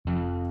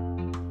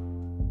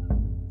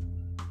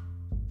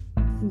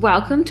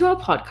Welcome to our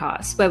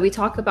podcast where we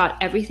talk about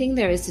everything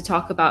there is to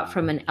talk about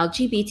from an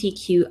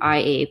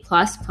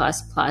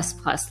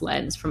LGBTQIA++++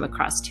 lens from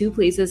across two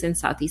places in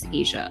Southeast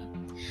Asia.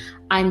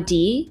 I'm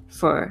D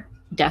for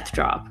Death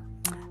Drop.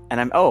 And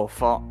I'm O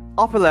for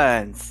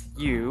Opulence.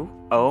 You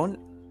own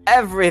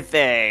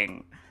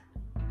everything.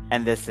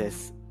 And this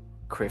is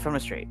Queer from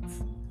the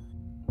Straits.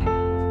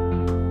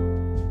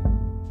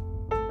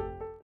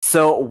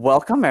 So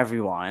welcome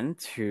everyone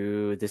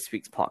to this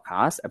week's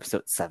podcast,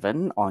 episode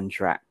 7 on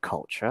drag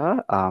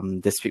culture.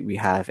 This week we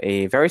have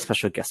a very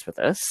special guest with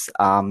us.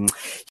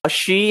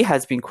 She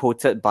has been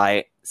quoted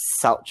by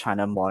South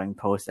China Morning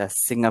Post as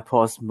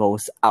Singapore's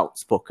most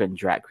outspoken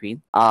drag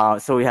queen.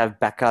 So we have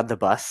Becca the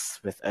Bus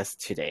with us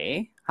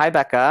today. Hi,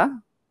 Becca.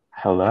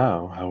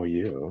 Hello, how are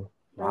you?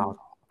 Wow,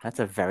 that's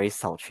a very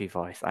sultry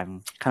voice.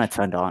 I'm kind of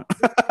turned on.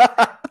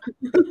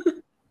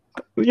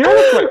 You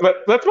know,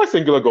 that's my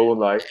singular goal in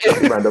life,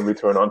 just randomly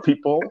turn on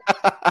people.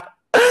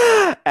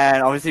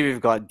 And obviously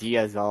we've got Dee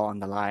as well on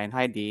the line.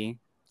 Hi, Dee.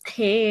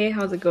 Hey,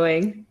 how's it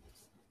going?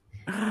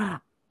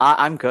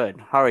 I'm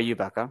good. How are you,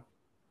 Becca?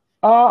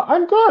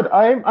 I'm good.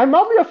 I'm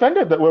mildly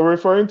offended that we're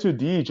referring to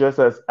D just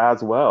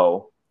as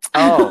well.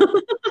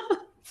 Oh,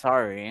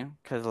 sorry,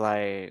 because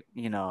I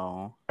mean,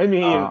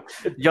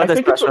 you're the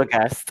special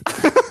guest.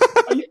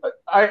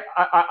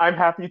 I'm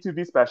happy to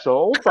be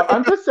special, but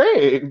I'm just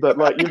saying that,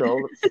 let's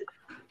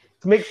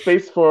make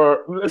space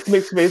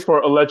for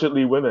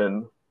allegedly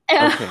women.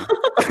 Okay.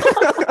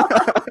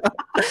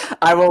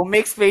 I will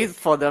make space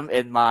for them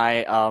in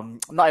my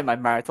not in my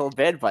marital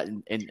bed, but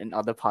in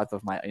other parts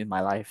of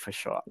my life for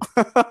sure.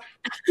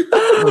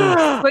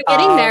 We're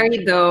getting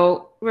married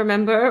though.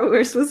 Remember,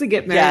 we're supposed to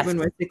get married when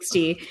we're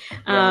 60.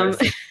 We're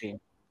 60.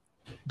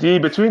 D,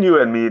 between you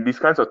and me, these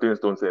kinds of things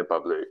don't say in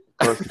public.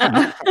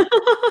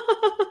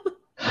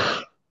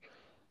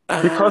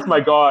 Because my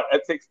God,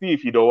 at 60,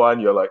 if you don't want,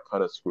 you're like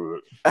kind of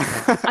screwed.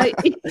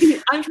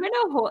 I'm trying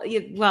to hold.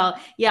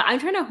 I'm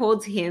trying to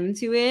hold him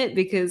to it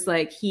because,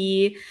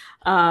 he,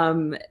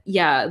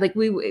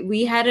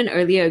 we had an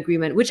earlier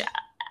agreement, which,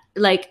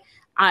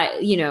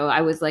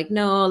 I was like,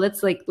 no, let's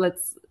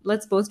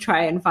both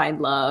try and find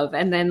love,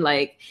 and then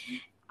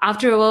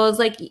after a while, I was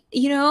like,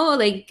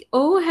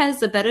 O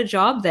has a better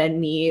job than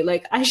me.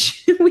 I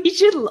should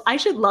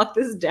lock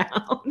this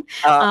down.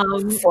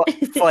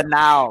 For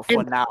now, I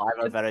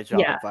have a better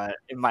job, but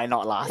it might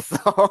not last.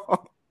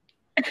 So.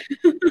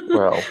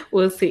 Well,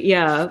 we'll see.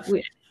 Yeah,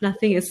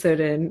 nothing is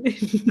certain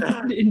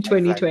in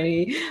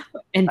 2020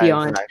 and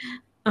beyond.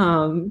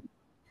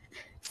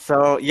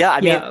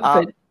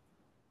 Exactly.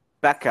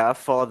 Becca,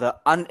 for the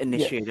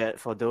uninitiated,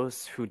 for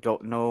those who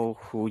don't know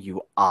who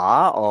you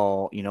are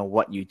or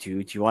what you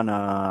do you want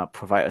to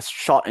provide a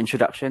short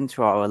introduction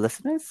to our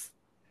listeners?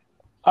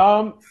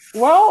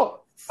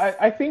 Well,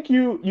 I think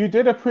you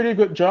did a pretty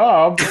good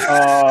job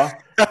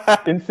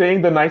in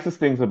saying the nicest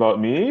things about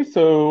me.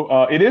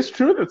 So it is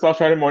true that South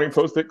China Morning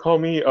Post did call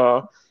me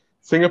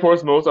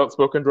Singapore's most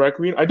outspoken drag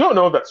queen. I don't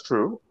know if that's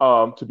true,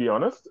 to be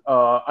honest.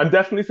 I'm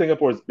definitely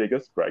Singapore's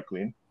biggest drag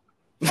queen.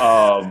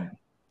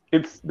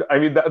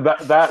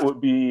 That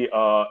would be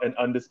an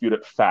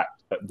undisputed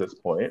fact at this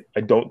point.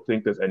 I don't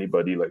think there's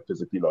anybody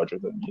physically larger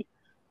than me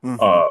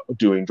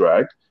doing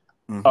drag.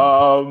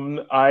 Mm-hmm.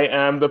 I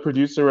am the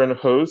producer and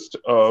host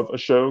of a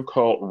show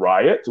called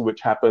Riot, which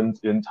happens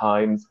in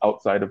times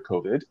outside of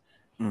COVID.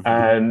 Mm-hmm.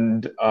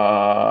 And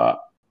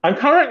I'm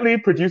currently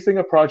producing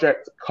a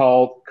project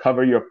called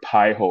Cover Your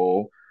Pie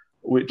Hole,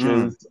 which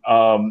is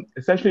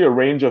essentially a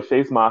range of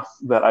face masks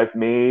that I've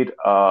made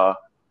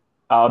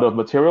out of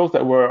materials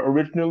that were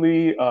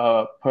originally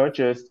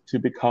purchased to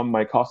become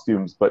my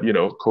costumes. But,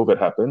 COVID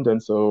happened.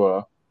 And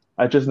so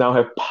I just now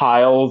have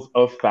piles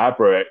of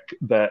fabric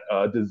that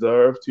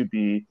deserve to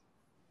be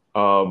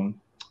on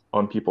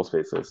people's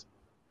faces.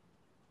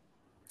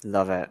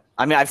 Love it.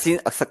 I mean, I've seen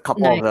a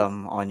couple of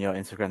them on your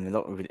Instagram. They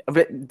look really...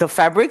 But the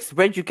fabrics,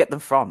 where did you get them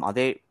from? Are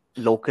they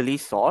locally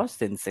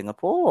sourced in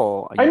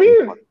Singapore? Or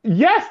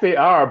yes, they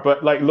are.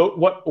 But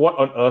what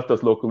on earth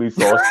does locally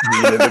sourced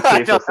mean in the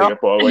case of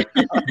Singapore?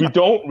 We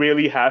don't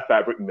really have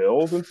fabric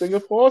mills in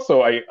Singapore,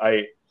 so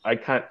I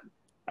can't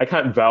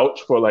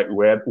vouch for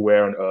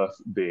where on earth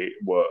they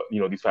were.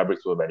 These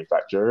fabrics were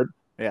manufactured.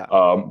 Yeah.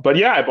 But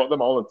yeah, I bought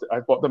them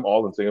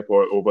all in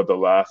Singapore over the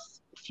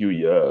last few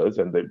years,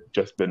 and they've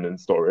just been in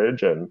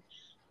storage, and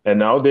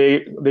now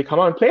they come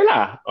out and play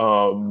lah.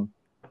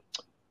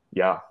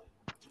 Yeah.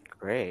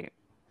 Great.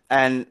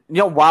 And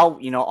while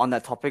on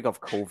that topic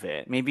of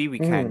COVID, maybe we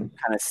can kind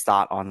of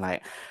start on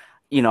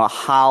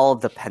how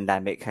the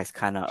pandemic has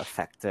kind of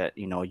affected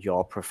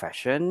your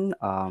profession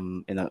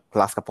in the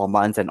last couple of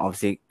months, and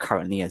obviously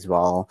currently as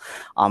well.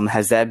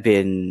 Has there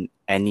been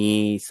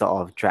any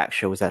sort of drag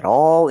shows at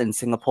all in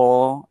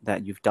Singapore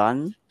that you've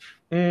done?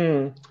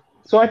 So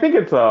I think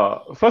it's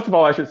first of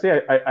all, I should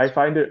say I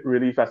find it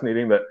really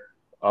fascinating that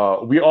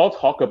we all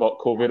talk about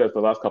COVID as the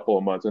last couple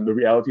of months, and the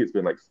reality it's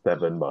been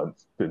 7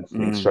 months since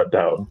things shut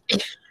down.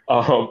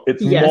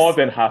 It's more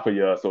than half a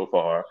year so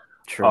far.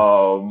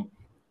 True.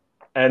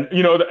 And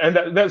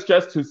that's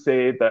just to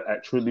say that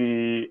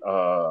actually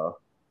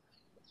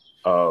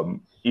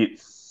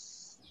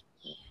it's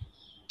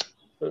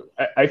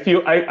I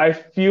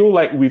feel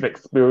like we've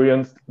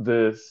experienced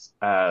this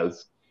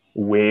as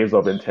waves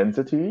of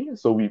intensity.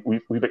 So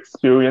we've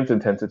experienced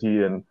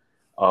intensity in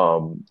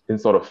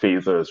sort of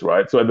phases,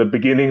 right? So at the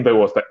beginning there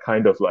was that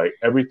kind of like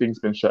everything's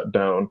been shut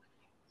down,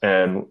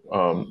 and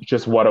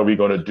just what are we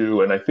going to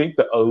do? And I think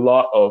that a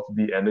lot of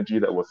the energy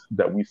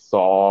that we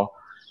saw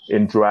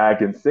in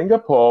drag in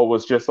Singapore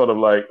was just sort of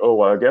like, oh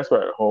well, I guess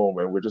we're at home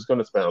and we're just going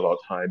to spend a lot of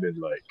time in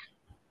like,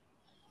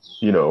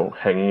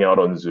 hanging out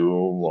on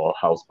Zoom or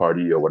House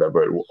Party or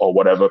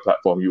whatever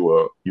platform you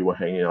were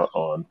hanging out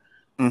on.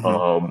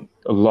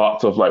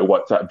 Lots of like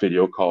WhatsApp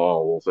video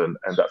calls and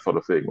that sort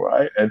of thing,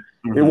 right? And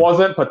it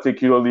wasn't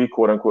particularly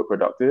quote unquote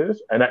productive.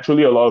 And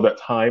actually, a lot of that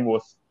time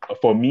was,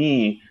 for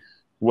me,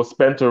 was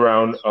spent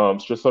around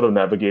just sort of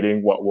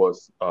navigating what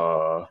was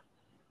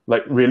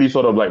like really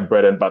sort of like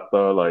bread and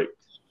butter, like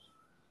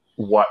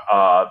what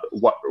are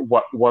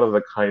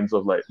the kinds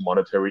of like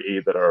monetary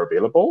aid that are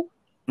available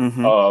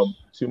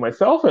to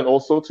myself and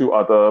also to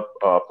other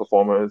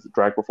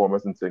drag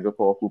performers in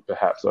Singapore who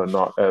perhaps are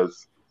not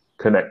as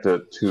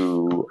connected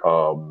to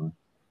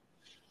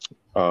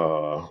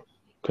the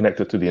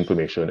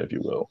information, if you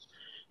will.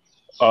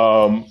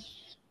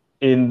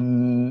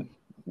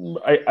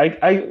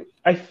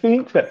 I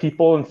think that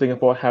people in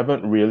Singapore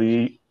haven't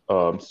really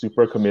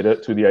super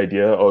committed to the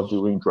idea of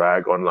doing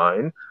drag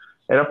online.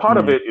 And a part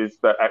of it is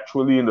that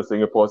actually in the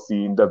Singapore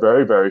scene, there are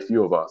very, very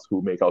few of us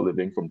who make our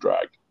living from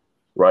drag,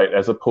 right?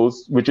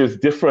 Which is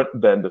different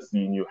than the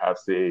scene you have,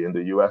 say, in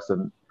the US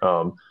and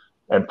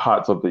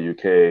parts of the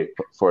UK,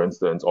 for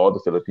instance, or the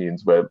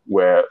Philippines, where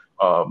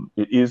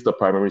it is the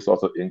primary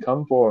source of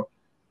income for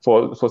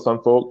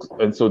some folks.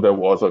 And so there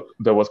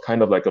was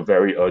kind of like a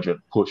very urgent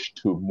push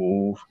to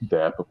move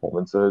their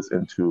performances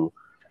into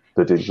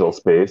the digital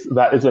space.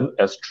 That isn't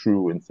as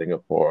true in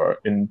Singapore.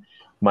 In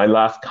my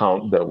last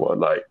count, there were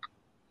like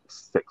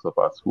 6 of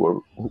us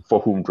for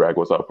whom drag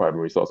was our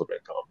primary source of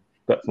income.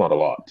 That's not a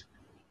lot,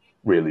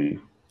 really.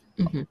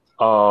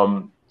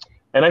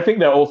 And I think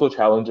there are also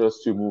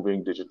challenges to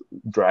moving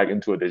drag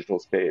into a digital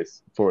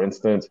space. For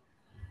instance,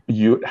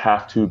 you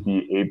have to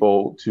be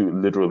able to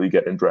literally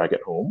get in drag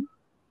at home,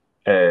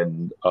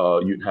 and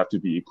you'd have to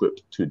be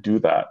equipped to do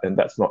that, and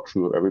that's not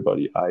true of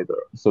everybody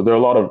either. So there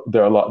are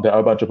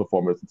a bunch of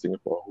performers in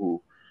Singapore who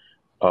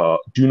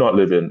do not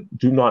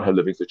have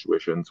living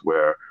situations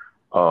where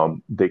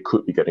they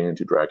could be getting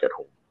into drag at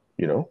home,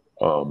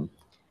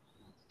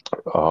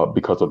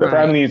 because of their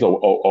families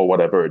or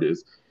whatever it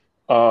is.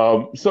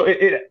 So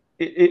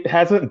it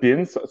hasn't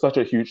been such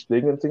a huge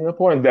thing in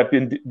Singapore, and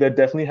there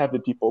definitely have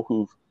been people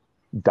who've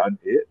done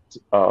it.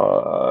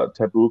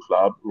 Taboo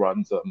Club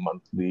runs a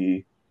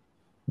monthly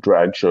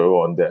drag show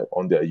on their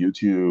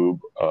YouTube,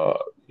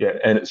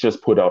 and it's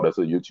just put out as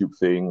a YouTube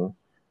thing.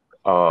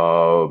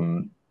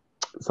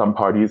 Some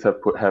parties have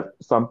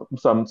some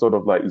sort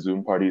of like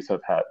Zoom parties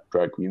have had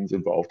drag queens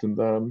involved in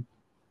them,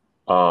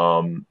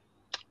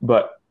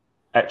 but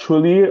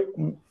actually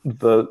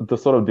the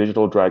sort of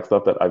digital drag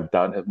stuff that I've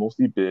done has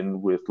mostly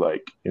been with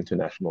like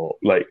international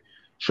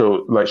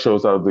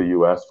shows out of the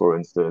US, for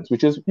instance,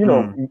 which is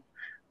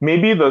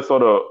maybe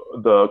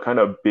the kind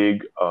of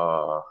big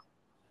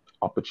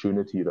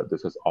opportunity that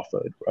this has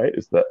offered, right?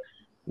 Is that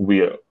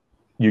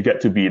you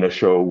get to be in a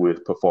show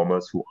with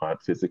performers who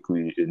aren't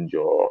physically in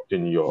your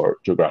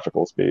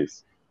geographical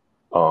space,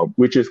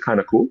 which is kind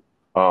of cool.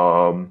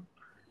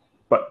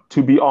 But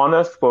to be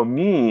honest, for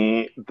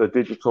me, the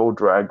digital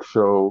drag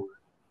show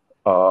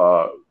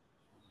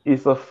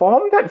is a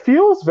form that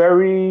feels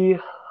very,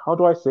 how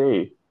do I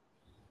say?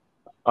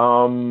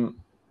 I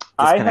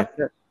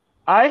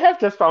have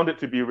just found it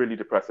to be really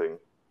depressing.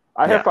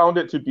 I have found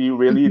it to be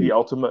really the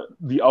ultimate,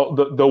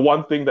 the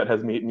one thing that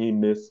has made me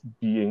miss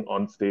being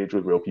on stage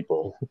with real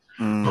people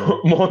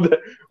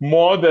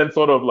more than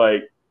sort of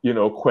like,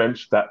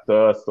 quench that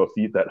thirst or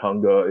feed that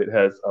hunger. It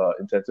has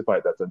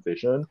intensified that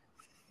sensation.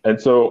 And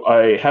so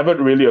I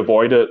haven't really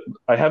avoided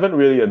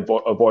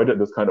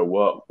this kind of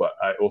work, but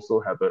I also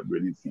haven't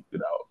really seeked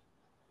it out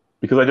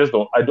because I just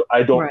don't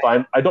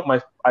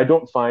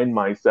find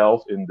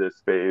myself in this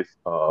space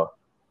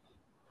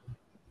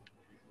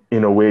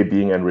in a way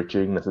being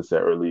enriching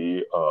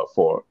necessarily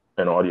for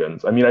an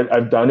audience. I mean,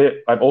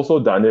 I've also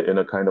done it in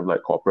a kind of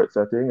like corporate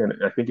setting, and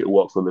I think it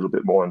works a little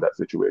bit more in that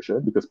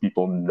situation because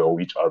people know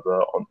each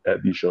other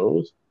at these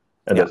shows,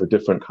 and there's a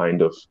different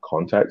kind of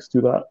context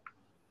to that.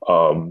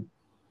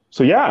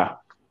 So yeah,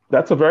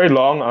 that's a very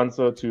long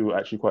answer to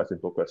actually quite a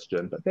simple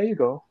question, but there you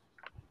go.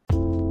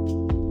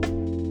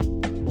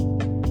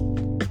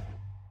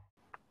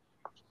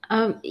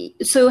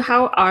 So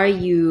how are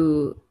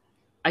you,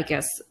 I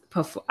guess,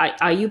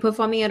 are you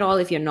performing at all?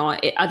 If you're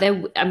not,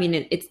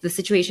 it's the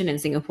situation in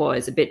Singapore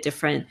is a bit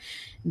different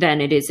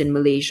than it is in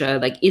Malaysia.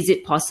 Like, is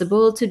it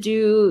possible to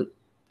do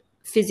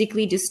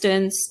physically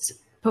distanced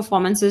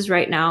performances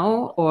right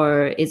now,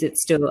 or is it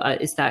still,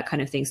 is that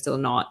kind of thing still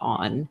not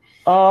on?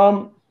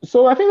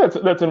 So I think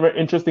that's a very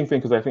interesting thing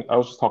because I think I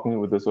was just talking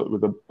about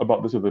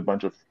this with a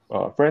bunch of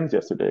friends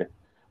yesterday.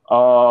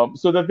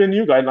 So there have been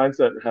new guidelines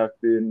that have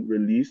been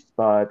released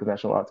by the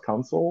National Arts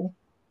Council.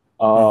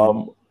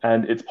 Mm-hmm.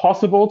 And it's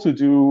possible to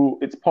do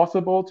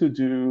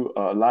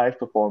live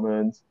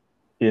performance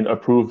in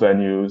approved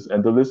venues,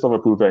 and the list of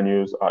approved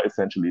venues are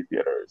essentially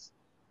theaters.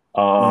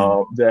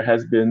 Mm. There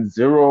has been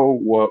zero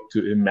work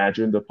to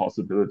imagine the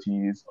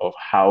possibilities of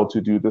how to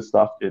do this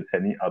stuff in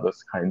any other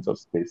kinds of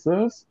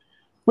spaces,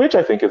 which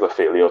I think is a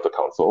failure of the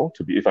council.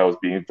 If I was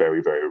being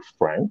very, very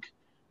frank,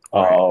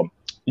 Right. um,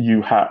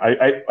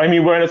 I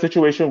mean, we're in a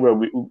situation where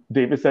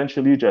they've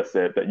essentially just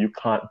said that you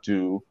can't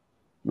do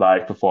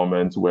live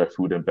performance where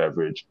food and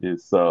beverage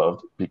is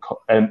served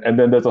and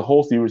then there's a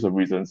whole series of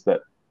reasons that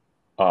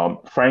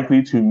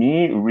frankly to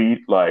me read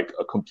like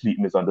a complete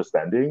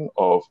misunderstanding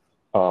of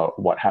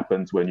what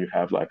happens when you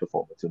have live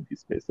performance in these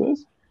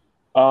spaces.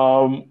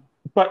 um,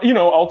 but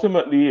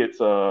ultimately it's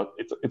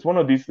one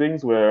of these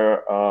things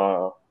where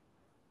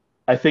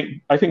I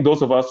think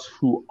those of us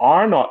who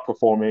are not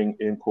performing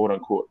in quote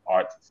unquote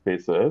art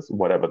spaces,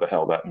 whatever the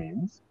hell that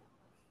means,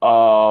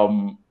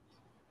 um,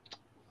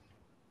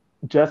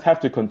 just have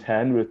to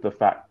contend with the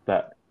fact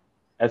that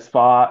as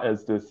far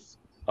as this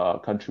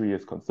country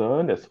is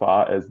concerned, as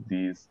far as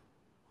these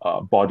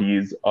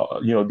bodies,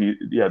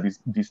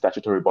 these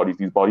statutory bodies,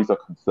 these bodies are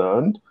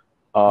concerned,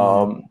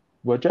 Mm-hmm.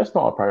 we're just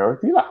not a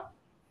priority lah.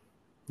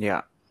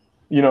 Yeah.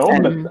 That,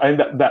 Mm. and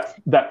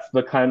that's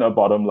the kind of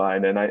bottom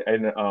line, and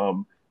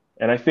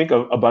I think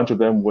a bunch of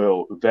them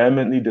will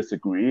vehemently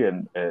disagree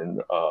and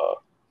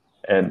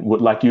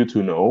would like you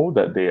to know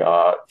that they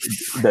are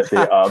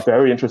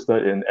very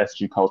interested in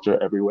SG culture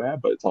everywhere,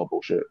 but it's all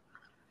bullshit.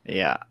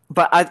 Yeah,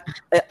 but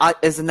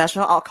is the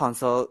National Art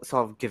Council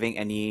sort of giving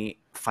any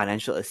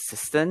financial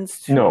assistance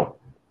to No.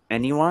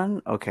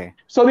 anyone? Okay.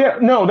 So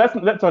no,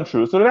 that's not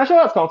true. So the National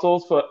Arts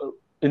Council's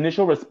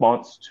initial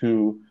response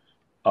to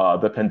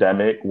the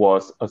pandemic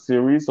was a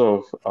series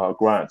of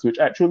grants, which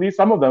actually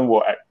some of them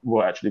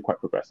were actually quite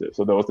progressive.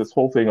 So there was this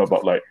whole thing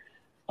about like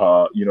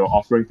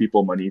offering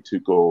people money to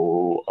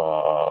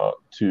go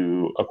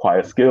to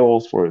acquire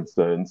skills, for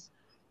instance,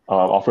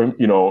 offering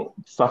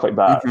stuff like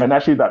that. Mm-hmm. And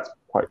actually, that's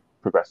quite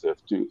progressive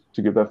to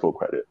give them full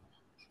credit.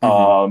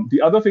 Mm-hmm.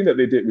 The other thing that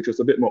they did, which was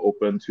a bit more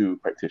open to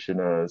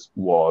practitioners,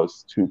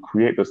 was to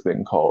create this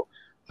thing called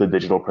the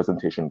Digital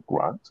Presentation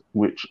Grant,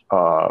 which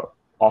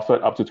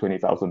offered up to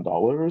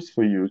 $20,000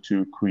 for you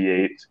to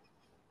create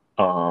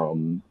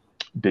um,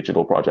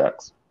 digital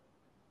projects.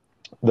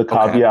 The Okay.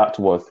 caveat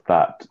was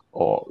that,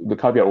 or the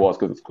caveat was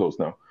because it's closed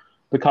now.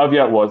 The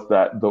caveat was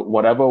that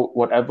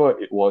whatever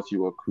it was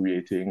you were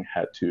creating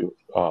had to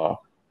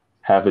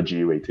have a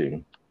G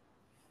rating,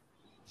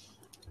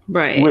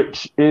 Right.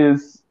 which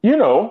is,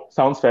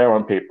 sounds fair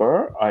on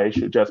paper. I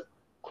should just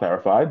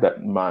clarify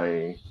that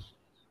my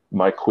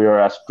queer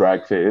ass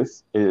drag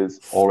face is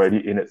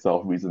already in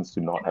itself reasons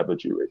to not have a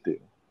G rating.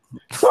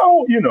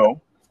 So, and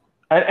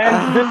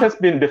this Ah, has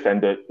been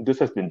defended. This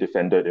has been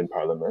defended in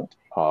Parliament,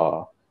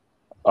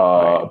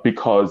 right.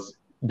 because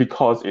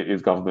it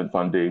is government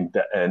funding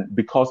and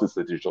because it's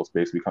a digital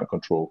space, we can't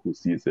control who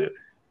sees it.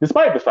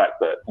 Despite the fact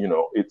that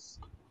it's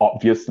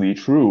obviously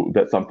true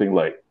that something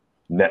like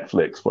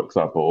Netflix, for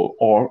example,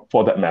 or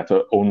for that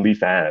matter,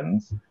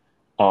 OnlyFans,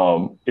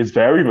 is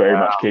very, very Yeah.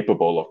 much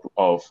capable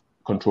of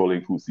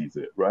controlling who sees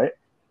it, right?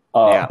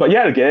 Yeah. But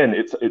yet again,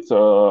 it's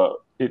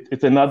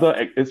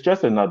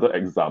just another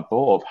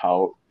example of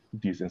how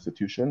these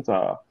institutions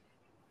are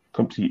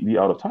completely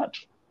out of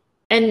touch.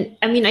 And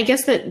I mean, I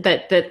guess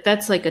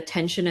that's like a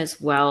tension as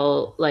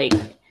well. Like,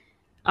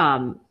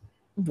 um,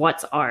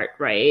 what's art,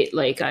 right?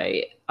 Like,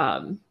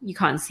 you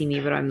can't see me,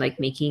 but I'm like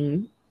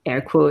making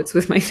air quotes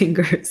with my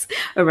fingers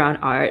around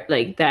art.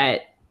 Like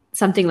that,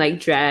 something like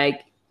drag,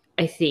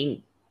 I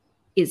think,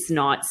 is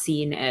not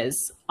seen as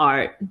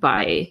art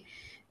by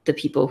the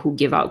people who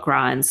give out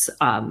grants.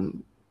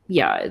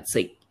 Yeah, it's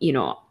like,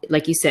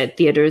 like you said,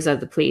 theaters are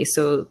the place.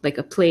 So like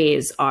a play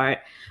is art,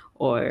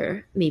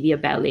 or maybe a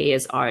ballet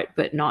is art,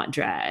 but not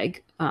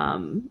drag.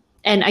 And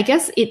I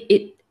guess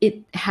it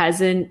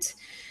hasn't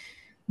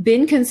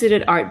been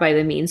considered art by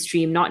the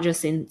mainstream, not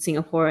just in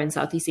Singapore and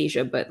Southeast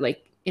Asia, but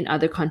like in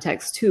other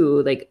contexts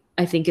too. Like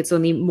I think it's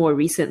only more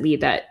recently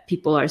that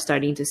people are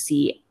starting to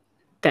see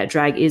that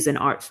drag is an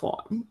art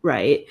form,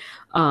 right?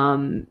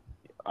 Um,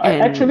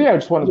 and I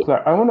just want to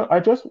clar- I want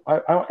to I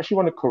actually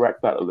want to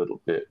correct that a little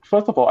bit.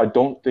 First of all, I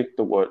don't think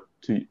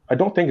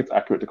it's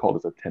accurate to call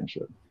this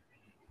attention.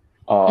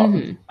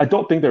 mhm. I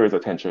don't think there is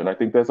attention. I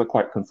think there's a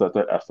quite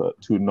concerted effort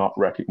to not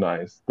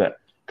recognize that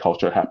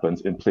culture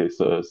happens in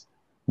places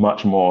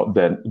much more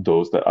than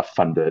those that are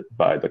funded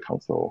by the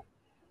council,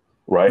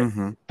 right?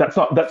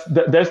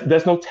 Mm-hmm.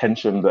 There's no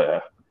tension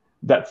there.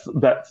 That's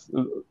that's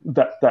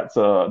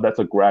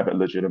a grab at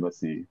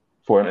legitimacy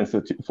for an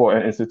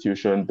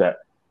institution that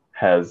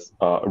has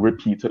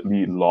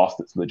repeatedly lost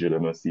its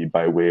legitimacy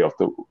by way of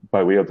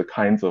the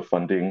kinds of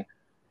funding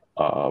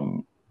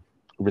um,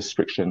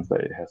 restrictions that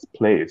it has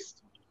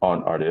placed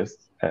on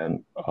artists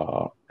and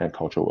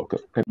cultural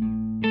workers.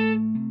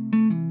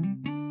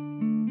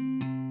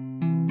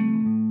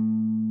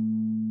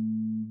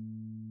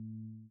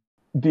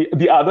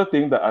 the other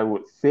thing that I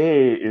would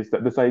say is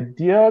that this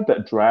idea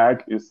that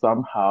drag is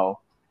somehow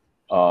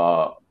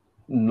uh,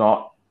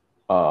 not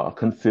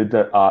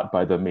considered art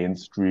by the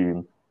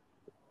mainstream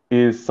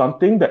is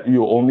something that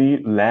you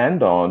only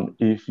land on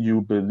if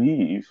you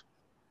believe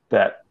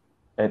that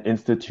an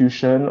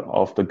institution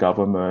of the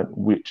government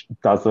which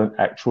doesn't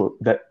actual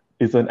that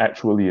isn't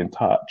actually in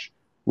touch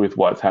with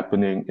what's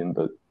happening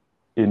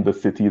in the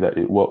city that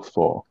it works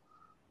for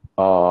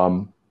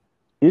um,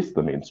 is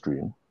the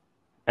mainstream,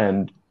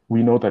 and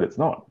we know that it's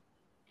not.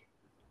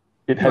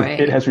 It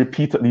Right. has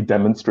repeatedly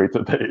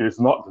demonstrated that it is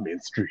not the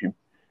mainstream.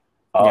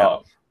 Yeah. Uh,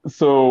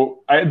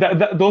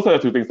 those are the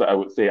two things that I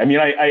would say. I mean,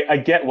 I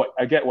get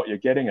what you're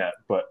getting at,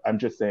 but I'm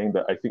just saying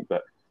that I think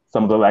that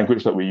some of the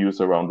language that we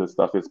use around this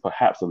stuff is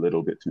perhaps a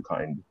little bit too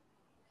kind.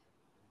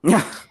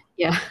 Yeah.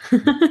 Yeah.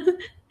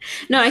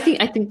 No, I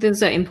think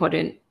those are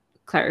important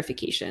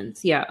clarifications.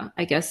 Yeah,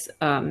 I guess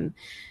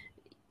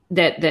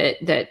that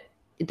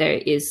there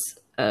is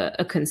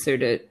a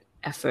concerted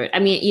effort. I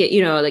mean,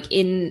 like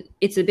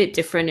it's a bit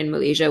different in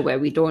Malaysia where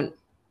we don't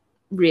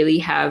really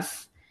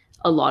have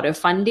a lot of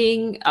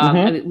funding. I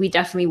Mm-hmm. mean, we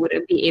definitely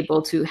wouldn't be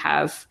able to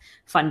have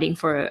funding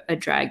for a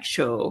drag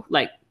show.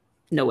 Like,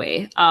 no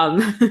way.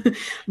 But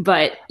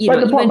But the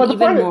even point is,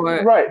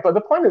 more. right, but the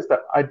point is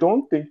that I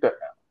don't think that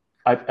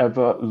I've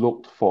ever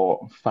looked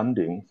for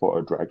funding for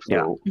a drag Yeah.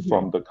 show Mhm.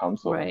 from the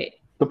council. Right.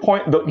 But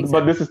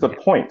Exactly. this is the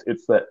point.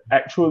 It's that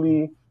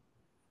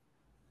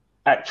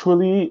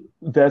actually,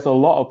 there's a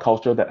lot of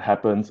culture that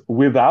happens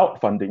without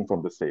funding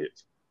from the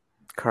state.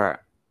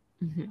 Correct.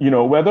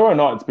 Mhm. Whether or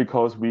not it's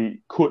because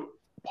we could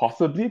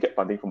possibly get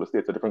funding from the state,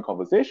 it's a different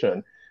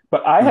conversation.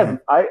 But Mm-hmm.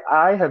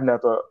 I have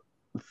never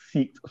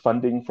sought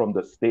funding from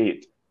the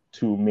state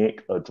to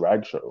make a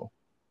drag show.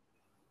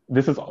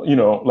 This is,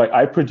 like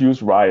I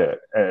produce Riot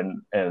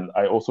and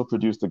I also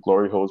produce the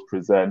Glory Holes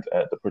Present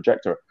at the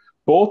Projector.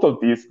 Both of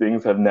these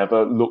things have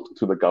never looked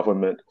to the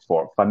government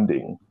for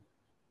funding.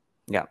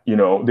 Yeah.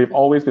 They've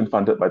always been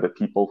funded by the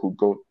people who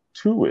go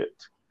to it.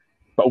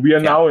 But we are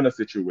Yeah. now in a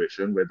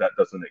situation where that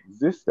doesn't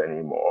exist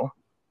anymore.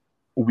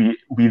 We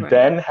Right.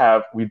 then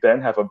have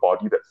a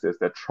body that says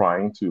they're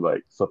trying to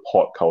like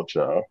support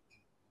culture,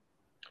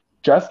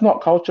 just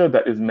not culture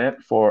that is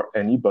meant for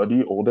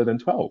anybody older than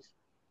 12.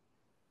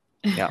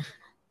 Yeah.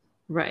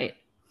 Right.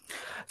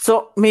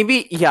 So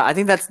maybe, yeah, I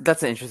think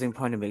that's an interesting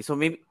point to make. So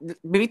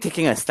maybe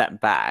taking a step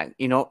back,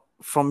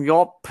 from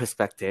your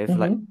perspective,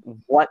 like Mm-hmm.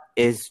 what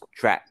is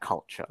drag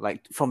culture?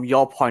 Like from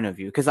your point of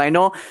view? Because I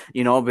know,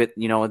 with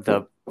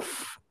the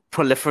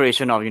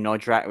proliferation of,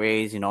 drag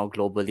race,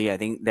 globally, I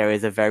think there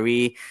is a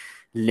very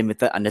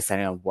limited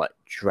understanding of what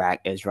drag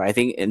is, right? I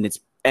think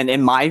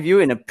in my view,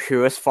 in a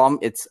purest form,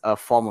 it's a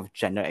form of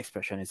gender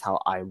expression, is how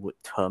I would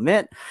term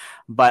it.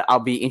 But I'll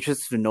be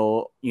interested to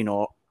know,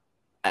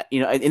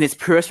 in its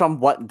purest form,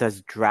 what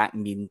does drag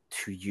mean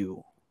to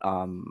you,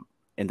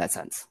 in that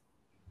sense?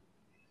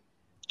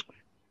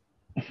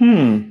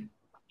 Hmm.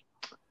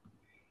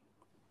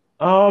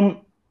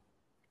 Um,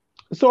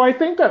 so I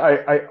think that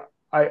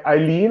I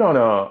lean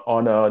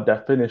on a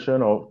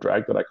definition of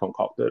drag that I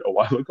concocted a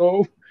while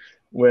ago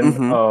when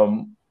Mm-hmm.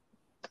 um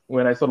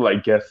when I sort of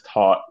like guest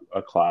taught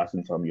a class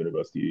in some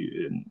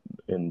university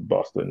in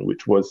Boston,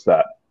 which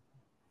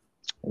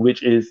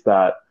is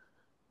that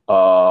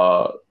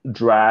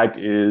drag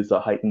is a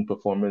heightened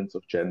performance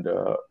of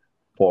gender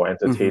for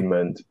Mm-hmm.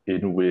 entertainment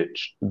in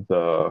which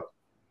the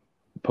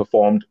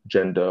performed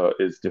gender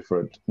is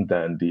different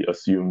than the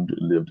assumed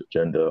lived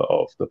gender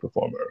of the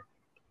performer.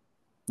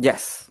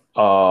 Yes.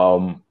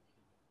 Um,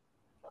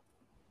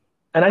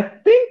 and I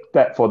think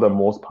that for the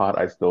most part,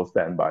 I still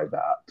stand by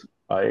that.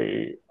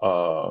 I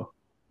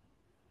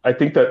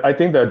think there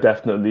are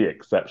definitely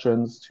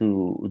exceptions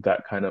to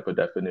that kind of a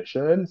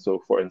definition. So,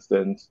 for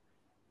instance,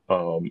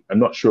 I'm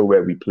not sure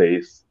where we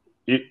place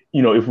it.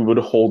 If we were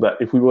to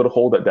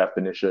hold that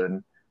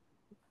definition,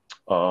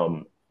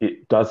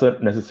 it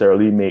doesn't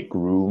necessarily make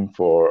room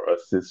for a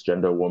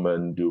cisgender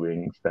woman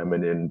doing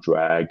feminine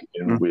drag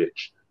in Mm.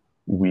 which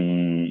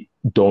we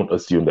don't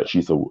assume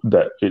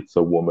that it's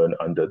a woman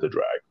under the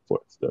drag, for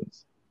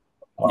instance.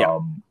 Yeah.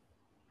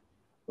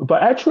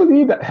 But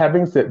actually, that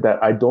having said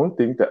that, I don't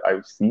think that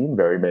I've seen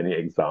very many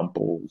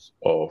examples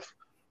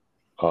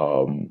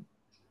um,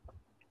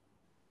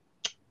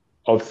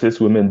 of cis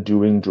women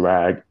doing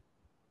drag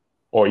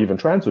or even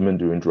trans women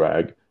doing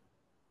drag,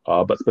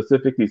 but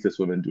specifically cis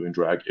women doing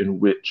drag in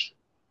which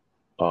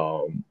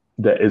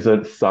there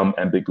isn't some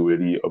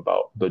ambiguity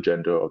about the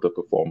gender of the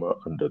performer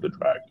under the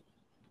drag.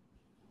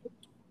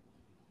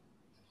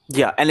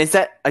 Yeah. And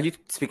are you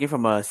speaking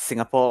from a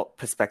Singapore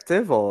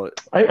perspective, or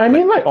I like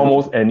mean, like global?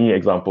 almost any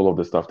example of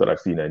the stuff that I've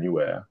seen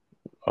anywhere.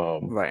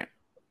 Um, Right.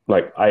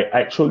 like I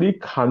actually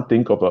can't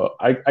think of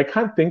I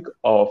can't think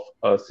of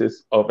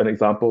an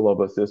example of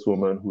a cis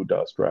woman who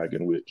does drag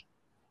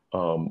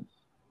um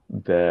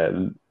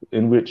their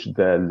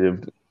their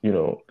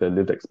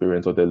lived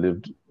experience or their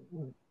lived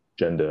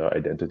gender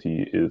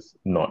identity is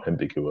not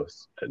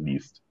ambiguous, at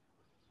least.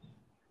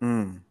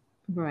 Mm.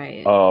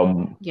 Right.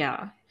 Um,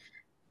 Yeah.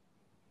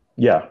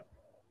 yeah,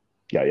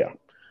 yeah, yeah.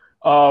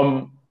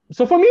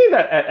 So for me,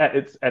 that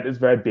at its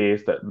very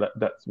base,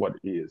 that's what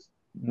it is.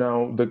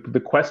 Now, the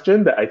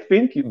question that I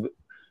think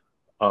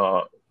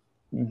uh,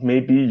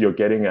 maybe you're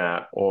getting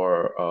at,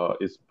 or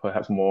is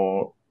perhaps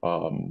more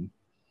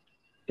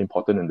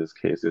important in this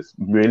case, is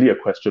really a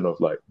question of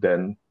like,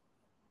 then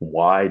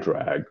why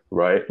drag,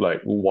 right?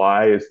 Like,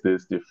 why is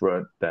this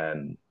different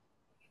than,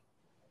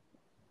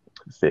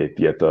 say,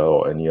 theater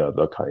or any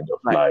other kind of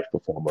Like live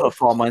performance?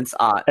 performance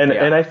art. And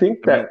I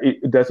think I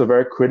mean, that there's a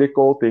very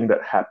critical thing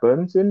that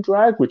happens in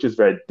drag, which is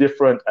very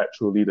different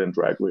actually than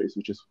Drag Race,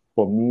 which is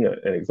for me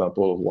an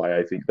example of why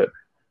I think that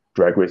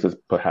Drag Race is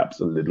perhaps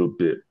a little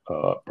bit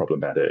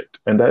problematic,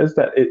 and that is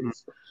that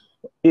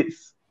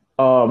it's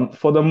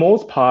for the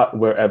most part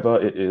wherever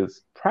it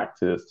is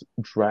practiced,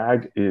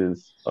 drag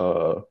is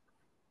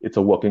it's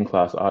a working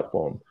class art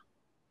form,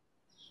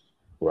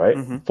 right?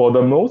 For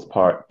the most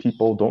part,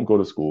 people don't go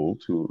to school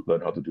to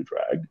learn how to do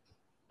drag.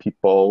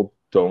 People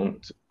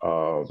don't,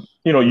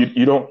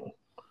 you don't.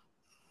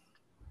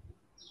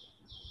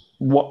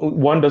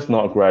 One does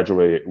not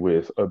graduate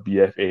with a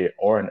BFA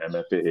or an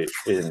MFA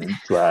in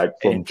drag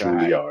from in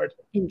drag. Juilliard.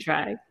 In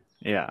drag.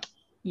 Yeah.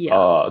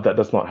 Yeah. That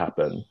does not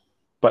happen.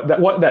 But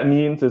what that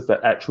means is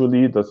that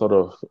actually the sort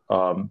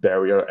of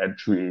barrier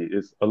entry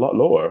is a lot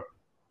lower,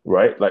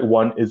 right? Like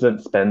one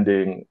isn't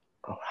spending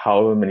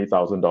how many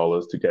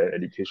 $1,000s to get an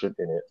education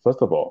in it.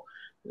 First of all,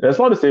 that's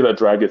not to say that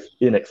drag is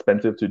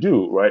inexpensive to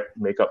do, right?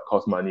 Makeup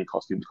costs money,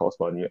 costumes cost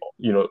money,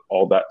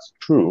 all that's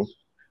true.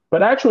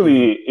 But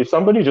actually, if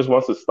somebody just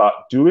wants to start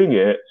doing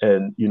it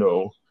and,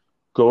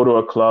 go to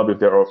a club if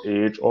they're of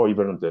age or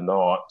even if they're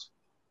not,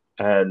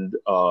 and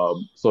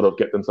sort of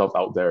get themselves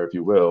out there, if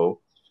you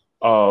will,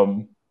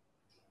 um,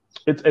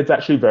 it's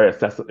actually very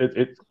accessible.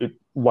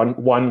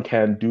 One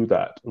can do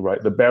that, right?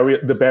 The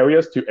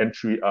barriers to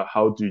entry are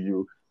how do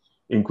you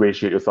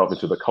ingratiate yourself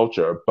into the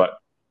culture, but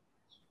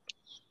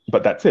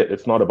that's it.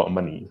 It's not about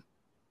money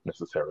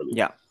necessarily.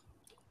 Yeah.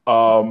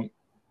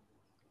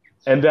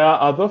 And there are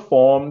other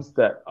forms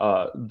that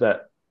are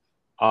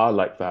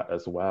like that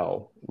as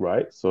well,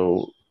 right?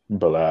 So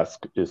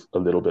burlesque is a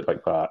little bit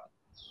like that.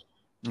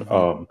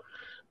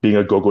 Being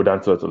a go-go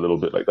dancer is a little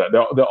bit like that.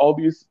 There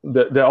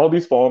are all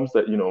these forms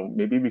that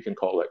maybe we can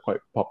call like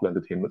quite popular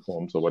entertainment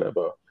forms or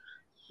whatever.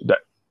 That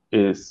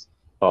is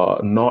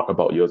not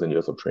about years and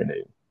years of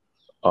training,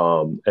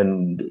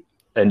 and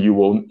you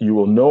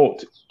will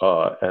note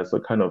as a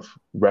kind of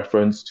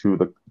reference to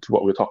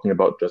what we were talking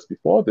about just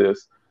before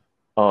this.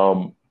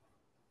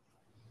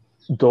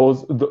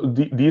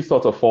 These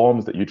sorts of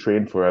forms that you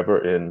train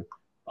forever in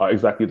are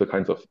exactly the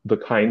kinds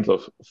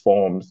of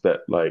forms that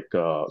like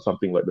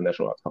something like the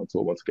National Arts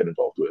Council wants to get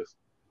involved with,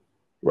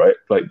 right?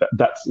 Like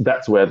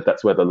that's where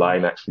the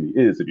line actually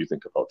is if you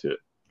think about it,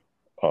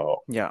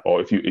 or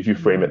if you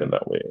frame it in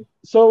that way.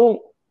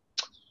 So,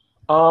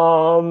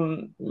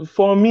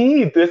 for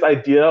me, this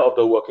idea of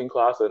the working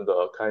class and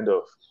the kind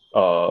of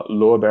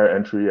lower barrier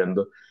entry and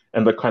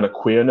the kind of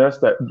queerness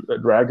that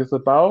drag is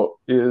about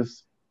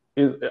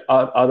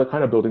are the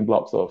kind of building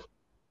blocks of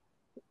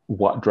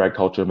what drag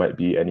culture might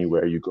be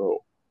anywhere you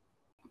go.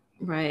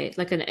 Right.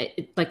 Like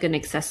an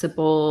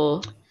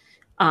accessible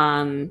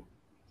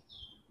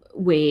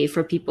way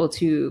for people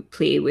to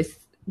play with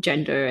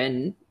gender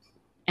and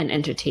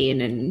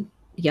entertain and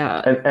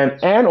yeah.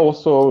 And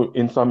also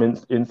in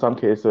some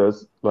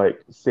cases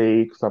like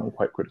say some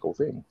quite critical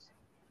things.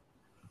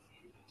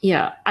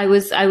 Yeah. I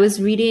was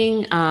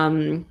reading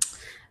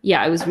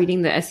I was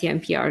reading the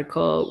SCMP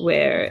article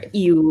where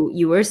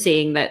you were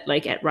saying that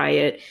like at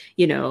Riot,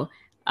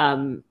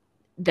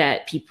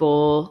 that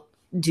people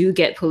do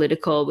get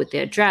political with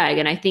their drag.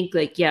 And I think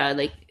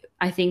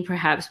I think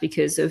perhaps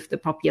because of the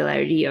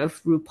popularity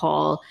of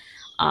RuPaul,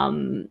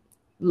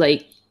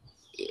 like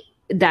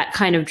that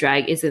kind of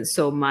drag isn't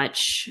so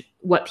much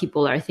what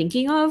people are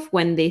thinking of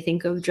when they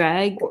think of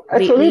drag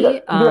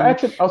lately. I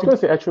was going to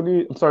say,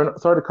 actually, I'm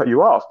sorry to cut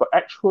you off, but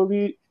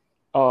actually,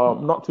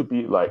 not to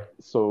be like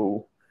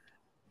so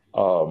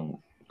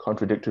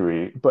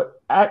contradictory,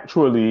 but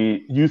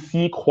actually you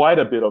see quite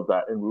a bit of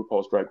that in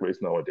RuPaul's Drag Race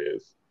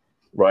nowadays,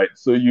 right?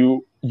 So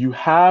you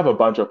have a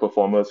bunch of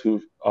performers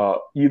who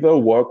either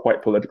were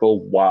quite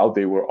political while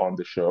they were on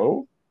the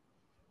show,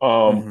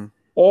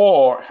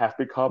 or have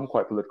become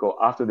quite political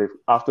after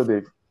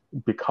they've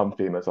become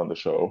famous on the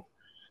show.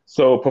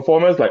 So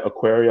performers like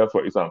Aquaria,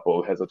 for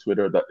example, has a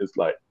Twitter feed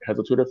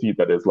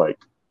that is like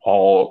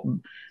all,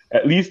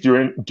 at least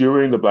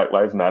during the Black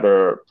Lives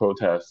Matter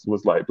protests,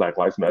 was like Black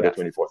Lives Matter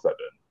 24/7,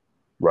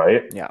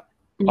 right? Yeah.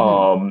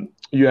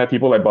 You have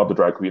people like Bob the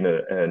Drag Queen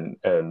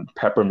and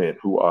Peppermint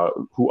who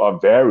are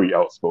very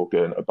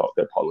outspoken about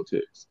their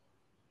politics,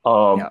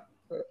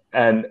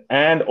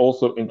 and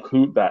also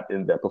include that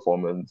in their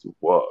performance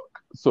work.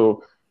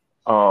 So,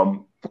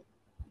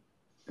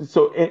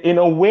 in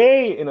a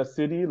way, in a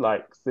city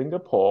like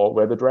Singapore,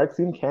 where the drag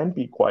scene can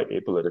be quite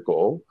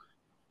apolitical,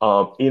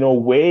 in a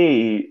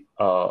way,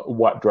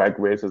 what Drag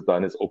Race has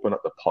done is open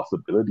up the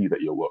possibility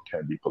that your work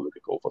can be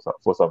political for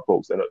some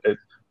folks, and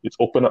it's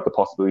opened up the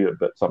possibility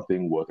that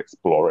something worth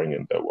exploring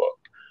in their work.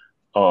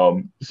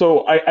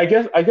 So I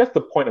guess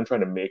the point I'm trying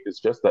to make is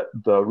just that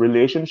the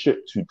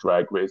relationship to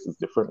Drag Race is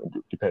different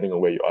depending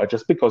on where you are.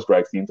 Just because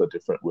drag scenes are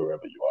different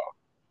wherever you are.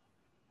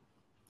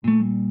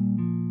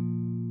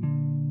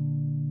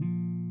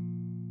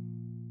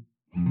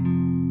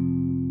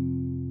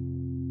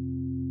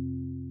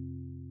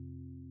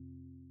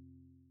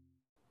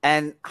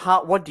 And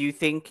what do you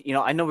think?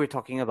 I know we're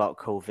talking about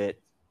COVID.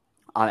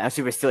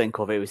 Actually, we're still in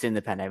COVID. We're still in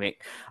the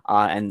pandemic.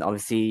 And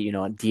obviously,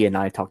 Dee and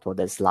I talked about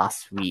this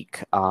last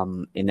week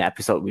in the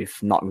episode we've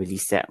not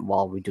released yet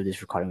while we do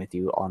this recording with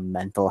you on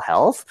mental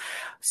health.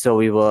 So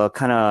we were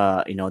kind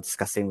of,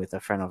 discussing with a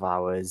friend of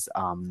ours.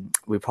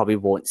 We probably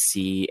won't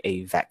see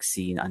a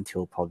vaccine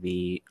until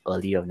probably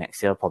early of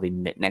next year, probably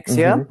mid next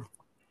year.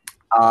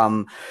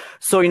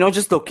 So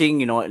just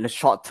looking, in the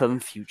short-term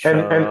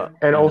future,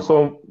 And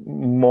also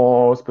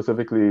more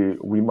specifically,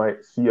 we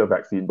might see a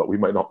vaccine, but we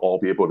might not all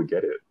be able to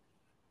get it.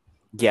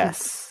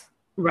 Yes.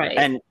 Right.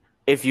 And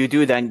if you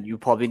do, then you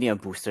probably need a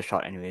booster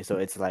shot anyway. So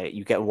it's like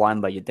you get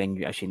one, but then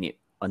you actually need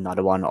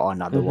another one or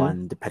another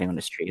one, depending on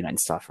the strain and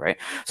stuff, right?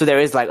 So there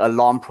is like a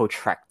long,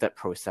 protracted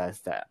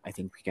process that I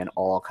think we can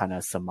all kind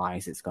of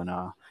surmise it's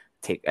gonna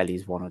take at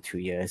least 1 or 2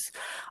 years.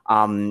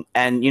 And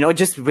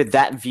just with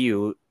that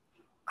view,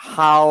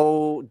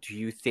 how do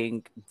you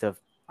think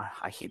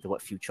I hate the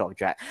word future of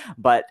drag,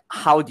 but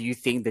how do you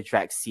think the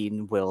drag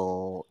scene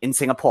in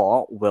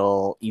Singapore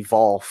will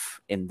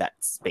evolve in that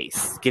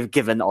space,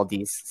 given all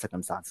these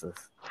circumstances?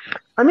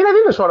 I mean, I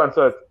think the short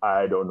answer is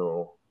I don't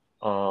know.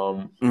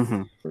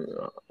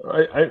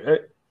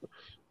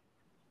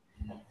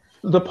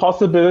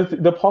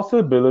 The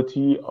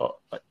possibility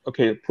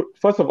okay,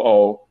 first of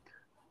all,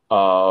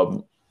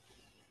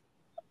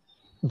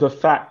 the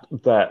fact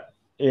that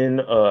in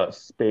a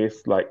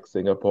space like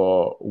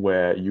Singapore,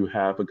 where you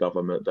have a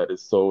government that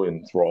is so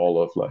in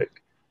thrall of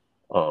like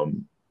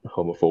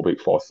homophobic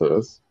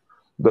forces,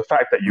 the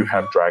fact that you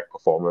have drag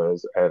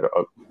performers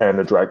and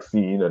a drag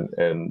scene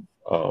and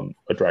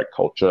a drag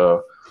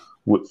culture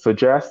would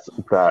suggest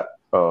that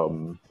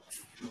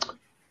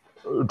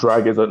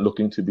drag isn't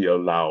looking to be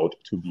allowed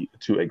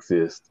to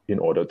exist in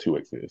order to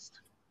exist.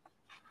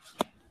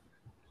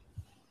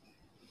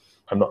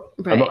 I'm not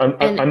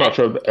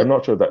sure. I'm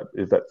not sure that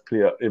if that's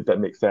clear, if that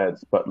makes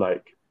sense. But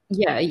like,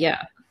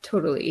 yeah,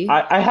 totally.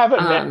 I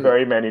haven't met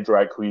very many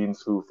drag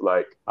queens who've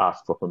like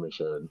asked for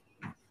permission.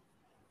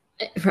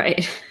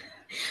 Right.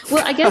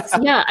 Well, I guess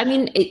yeah. I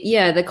mean,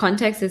 the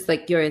context is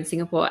like you're in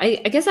Singapore. I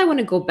guess I want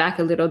to go back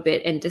a little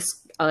bit and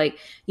just like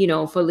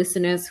for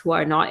listeners who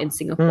are not in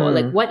Singapore,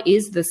 like what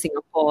is the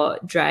Singapore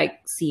drag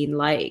scene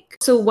like?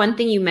 So one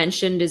thing you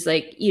mentioned is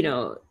like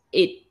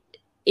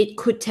it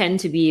could tend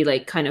to be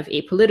like kind of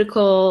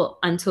apolitical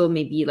until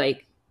maybe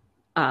like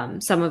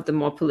some of the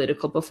more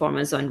political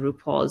performers on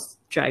RuPaul's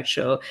drag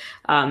show,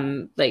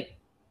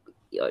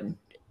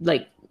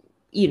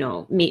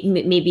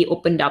 maybe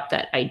opened up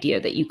that idea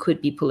that you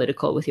could be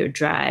political with your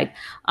drag.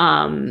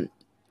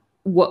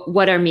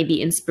 What are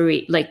maybe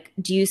like,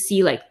 do you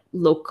see like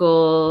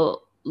locally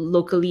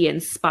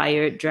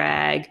inspired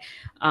drag?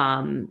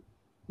 I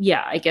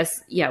guess,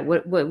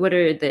 what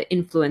are the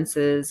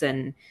influences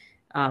and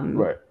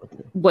right. Okay.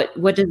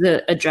 What does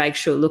a drag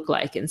show look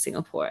like in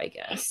Singapore, I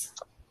guess?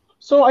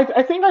 So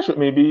I think I should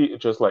maybe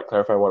just like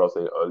clarify what I was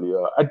saying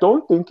earlier. I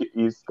don't think it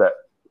is that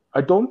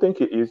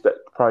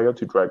prior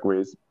to Drag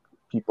Race,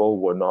 people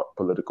were not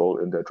political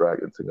in their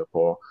drag in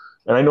Singapore.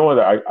 And I know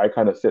that I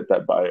kind of said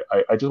that, but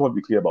I just want to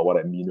be clear about what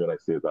I mean when I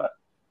say that.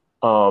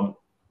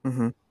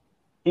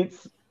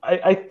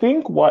 I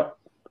think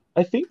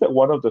that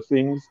one of the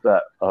things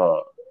that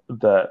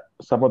that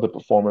some of the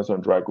performers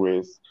on Drag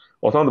Race,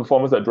 or some of the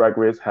performers that Drag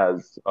Race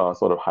has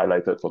sort of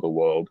highlighted for the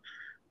world,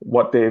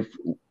 the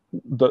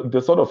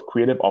sort of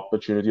creative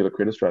opportunity, the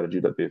creative strategy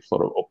that they've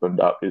sort of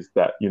opened up is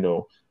that,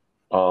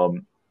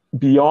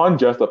 beyond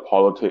just the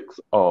politics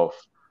of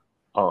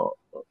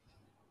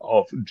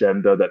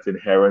gender that's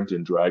inherent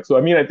in drag. So,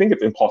 I mean, I think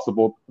it's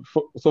impossible.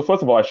 So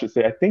first of all, I should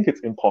say, I think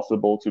it's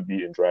impossible to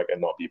be in drag and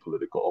not be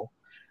political.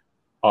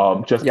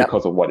 Just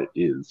because of what it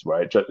is,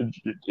 right?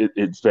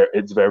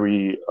 It's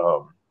very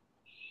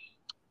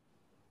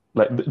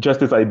like just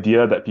this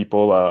idea that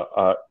people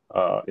are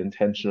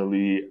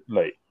intentionally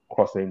like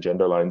crossing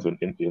gender lines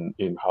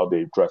in how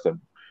they dress and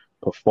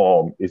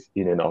perform is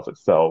in and of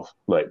itself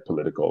like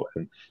political.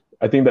 And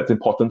I think that's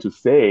important to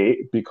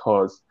say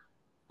because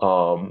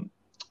I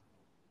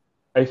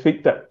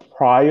think that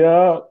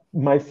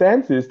my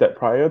sense is that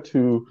prior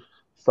to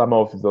some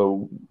of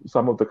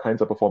the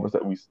kinds of performance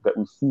that we've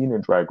seen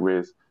in Drag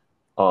Race,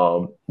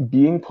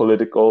 being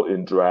political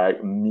in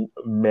drag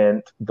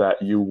meant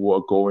that you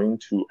were going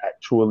to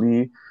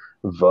actually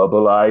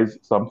verbalize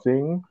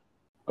something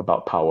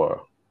about power,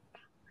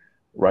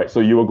 right? So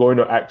you were going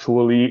to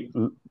actually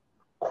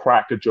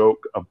crack a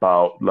joke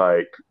about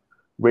like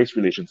race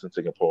relations in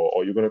Singapore,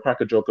 or you're going to crack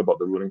a joke about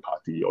the ruling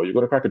party, or you're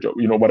going to crack a joke,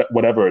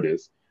 whatever it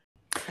is.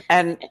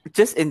 And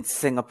just in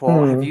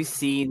Singapore, have you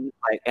seen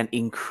like an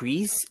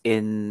increase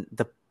in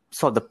the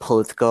sort of the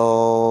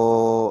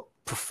political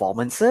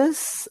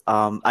performances?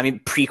 I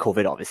mean,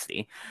 pre-COVID,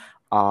 obviously.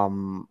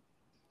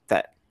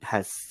 that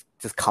has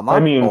just come I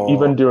up, mean,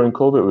 even or during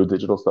COVID with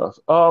digital stuff.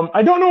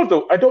 I don't know if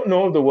the I don't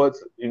know if the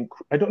words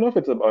I don't know if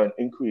it's about an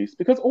increase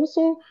because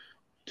also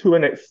to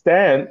an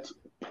extent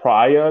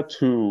prior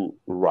to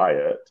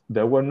Riot,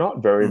 there were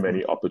not very Mhm.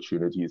 many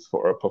opportunities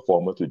for a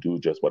performer to do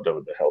just whatever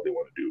the hell they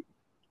want to do.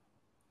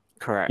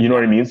 Correct, You know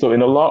yeah. what I mean? So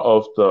in a lot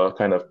of the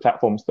kind of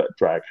platforms that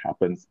drag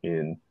happens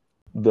in,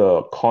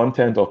 the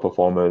content of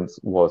performance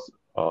was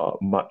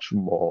much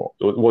more,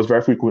 it was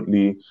very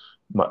frequently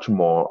much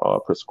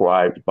more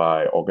prescribed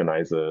by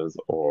organizers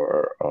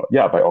or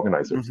yeah, by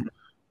organizers.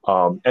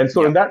 Mhm. And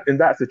so Yep. in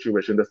that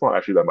situation, there's not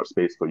actually that much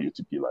space for you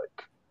to be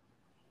like,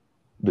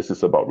 this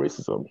is about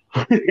racism.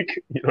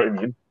 You know what I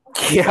mean?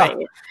 Yeah,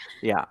 Right.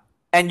 yeah.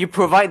 And you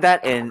provide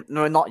that in,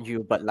 no, not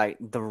you, but like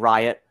the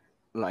Riot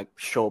like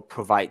show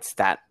provides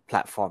that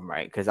platform,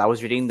 right? Because I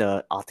was reading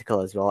the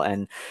article as well,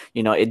 and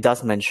it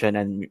does mention,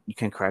 and you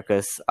can correct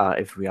us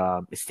if we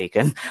are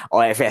mistaken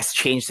or if it has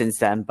changed since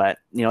then. But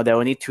there are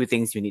only two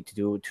things you need to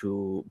do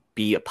to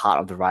be a part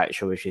of the Riot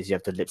show, which is you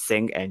have to lip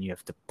sync and you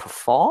have to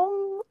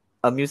perform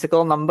a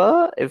musical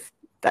number, if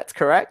that's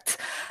correct,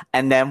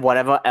 and then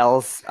whatever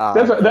else. I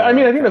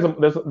mean, I think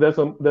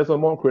there's a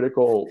more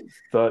critical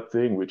third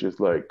thing, which is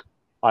like,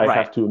 I Right.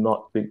 have to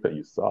not think that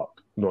you suck.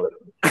 No,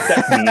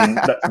 that's mean.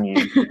 That's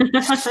mean.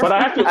 But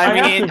I have to.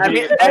 I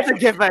mean, that's a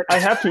given. I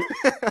have to.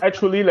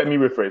 Actually, let me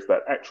rephrase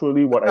that.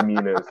 Actually, what I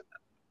mean is,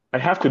 I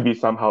have to be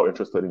somehow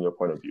interested in your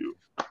point of view.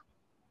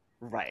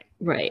 Right.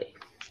 Right.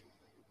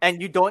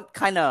 And you don't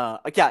kind of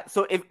okay.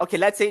 So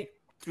let's say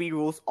 3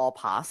 rules all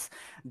pass.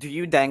 Do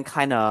you then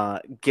kind of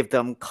give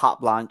them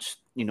carte blanche,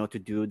 to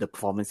do the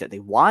performance that they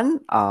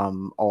want?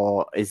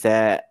 Or is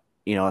there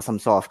some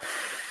sort of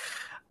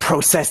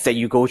process that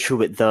you go through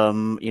with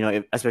them?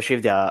 Especially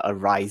if they're a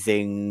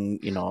rising,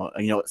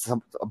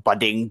 some a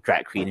budding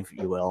drag queen, if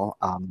you will,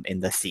 in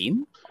the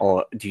scene,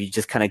 or do you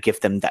just kind of give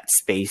them that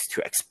space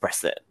to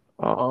express it?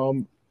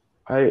 I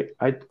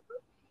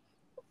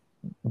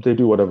they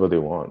do whatever they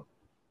want.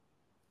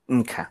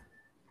 Okay.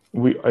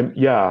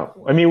 Yeah.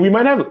 I mean, we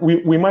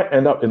might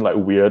end up in like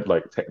weird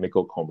like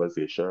technical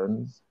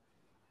conversations.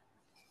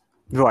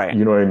 Right.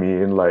 You know what I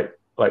mean? Like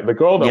the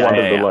girl that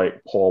wanted to Yeah.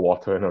 like pour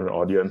water in an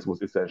audience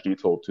was essentially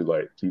told to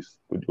like, please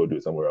go do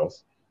it somewhere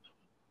else.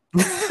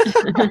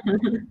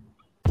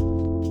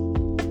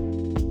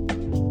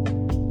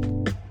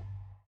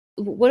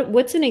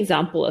 What's an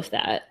example of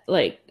that?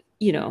 Like,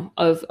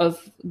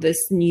 of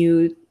this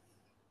new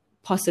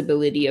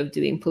possibility of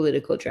doing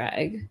political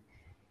drag?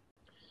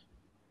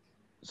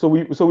 So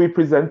we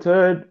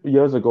presented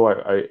years ago.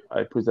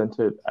 I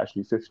presented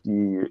Ashley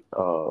 50,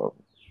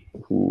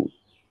 who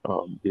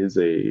is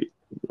a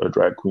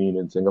drag queen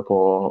in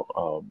Singapore,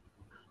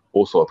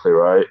 also a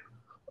playwright.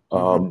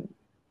 Mm-hmm.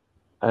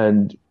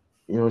 And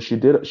she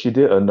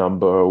did a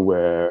number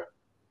where,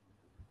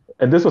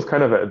 and this was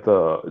kind of at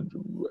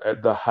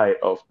the height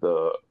of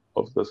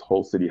this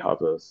whole City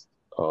Harvest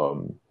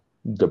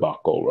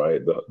debacle,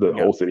 right? The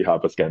whole City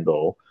Harvest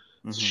scandal.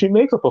 Mm-hmm. She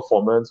makes a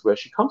performance where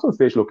she comes on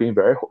stage looking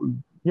very,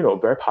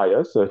 very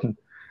pious and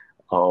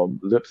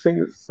lip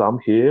syncs some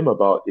hymn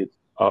about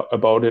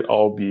it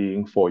all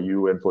being for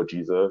you and for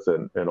Jesus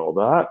and all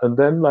that, and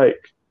then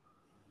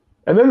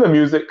the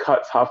music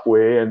cuts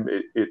halfway and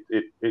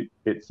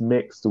it's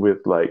mixed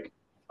with like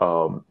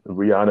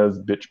Rihanna's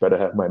 "Bitch Better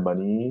Have My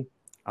Money,"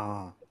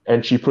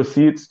 and she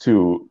proceeds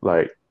to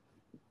like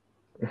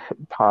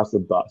pass a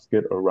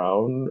basket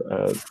around,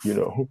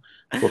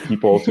 for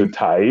people to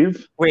tithe.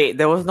 Wait,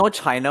 there was no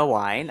China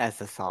wine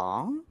as a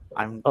song?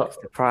 I'm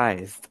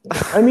surprised.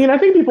 I mean, I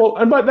think people,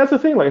 but that's the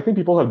thing. Like, I think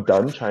people have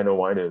done China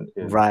wine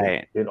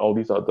in all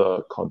these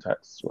other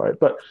contexts, right?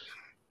 But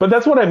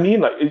that's what I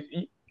mean. Like,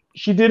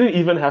 she didn't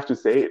even have to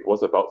say it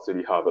was about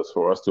City Harvest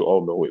for us to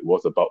all know it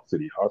was about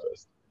City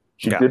Harvest.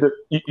 She did it.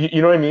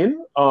 You know what I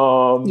mean?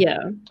 Yeah.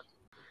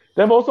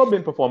 There have also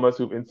been performers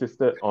who've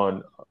insisted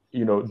on,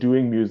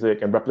 doing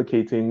music and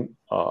replicating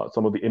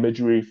some of the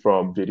imagery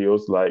from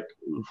videos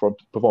from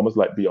performers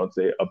like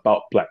Beyonce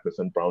about blackness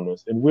and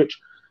brownness, in which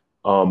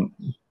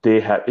they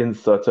had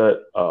inserted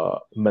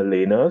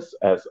Melanas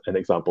as an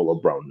example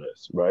of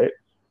brownness, right?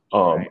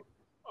 Right.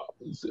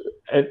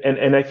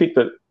 And I think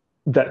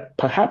that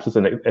perhaps is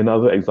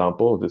another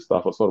example of this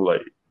stuff of sort of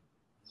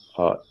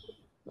like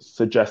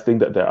suggesting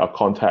that there are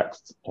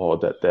contexts or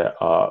that there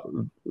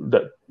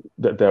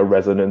are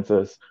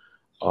resonances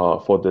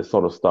for this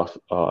sort of stuff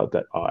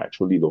that are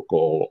actually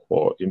local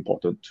or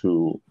important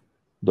to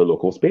the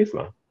local space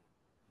now.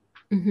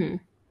 Mm-hmm.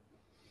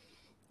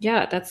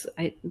 Yeah,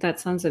 that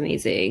sounds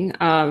amazing.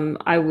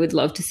 I would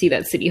love to see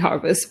that City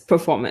Harvest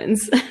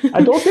performance.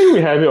 I don't think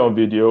we have it on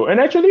video, and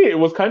actually, it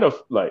was kind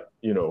of like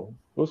it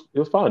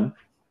was fun.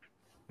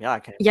 Yeah, I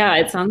can. Yeah,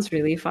 it sounds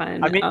really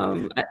fun. I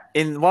mean,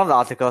 in one of the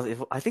articles,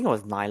 I think it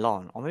was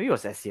Nylon, or maybe it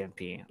was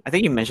SCMP. I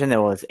think you mentioned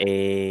there was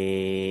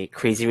a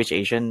Crazy Rich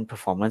Asian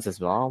performance as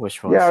well,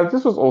 which was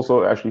this was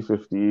also Ashley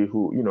 50,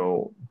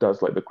 who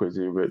does like the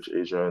Crazy Rich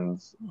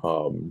Asians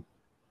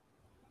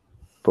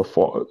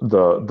perform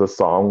the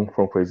song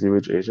from Crazy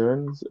Rich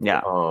Asians.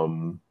 Yeah.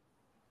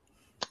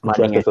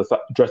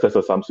 dressed as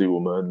a Samsui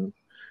woman.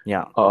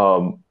 Yeah.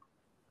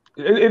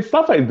 It's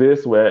stuff like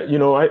this where,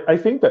 I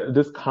think that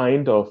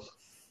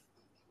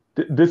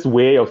this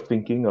way of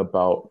thinking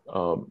about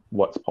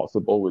what's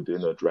possible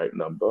within a drag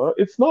number,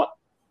 it's not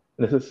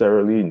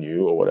necessarily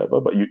new or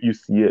whatever, but you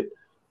see it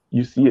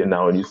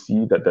now, and you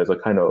see that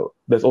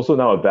there's also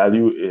now a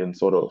value in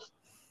sort of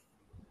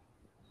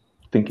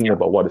thinking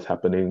about what is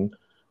happening,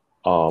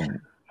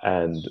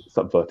 and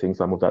subverting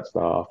some of that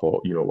stuff,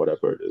 or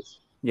whatever it is.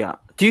 Yeah.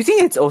 Do you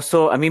think it's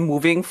also, I mean,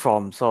 moving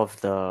from sort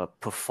of the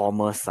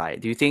performer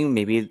side, do you think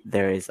maybe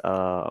there is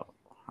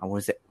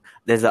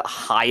there's a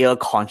higher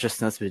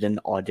consciousness within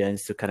the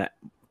audience to kind of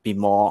be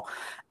more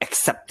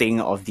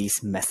accepting of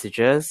these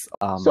messages?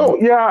 So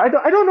yeah, I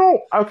don't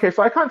know. Okay,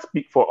 so I can't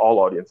speak for all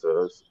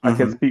audiences. I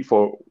can speak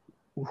for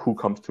who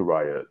comes to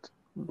Riot,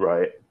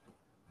 right?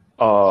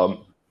 And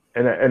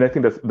I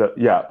think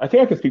I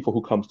think I can speak for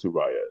who comes to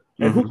Riot.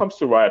 And who comes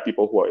to Riot,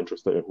 people who are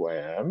interested in who I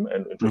am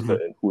and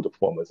interested in who the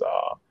performers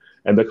are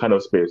and the kind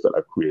of space that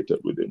I've created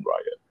within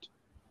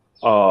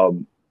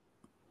Riot.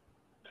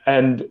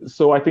 And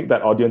so I think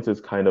that audience is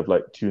kind of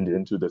like tuned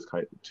into this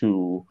tuned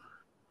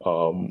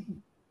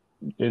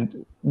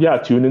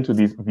into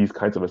these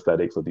kinds of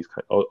aesthetics,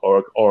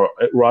 or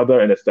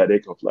rather an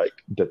aesthetic of like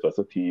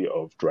diversity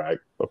of drag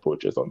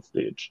approaches on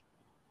stage.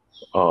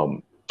 I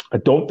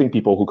don't think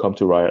people who come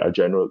to Riot are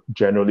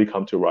generally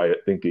come to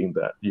Riot thinking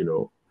that,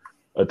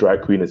 a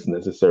drag queen is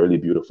necessarily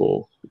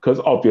beautiful, because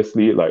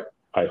obviously, like,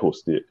 I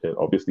host it and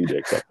obviously they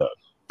accept that.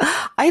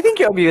 I think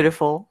you're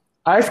beautiful.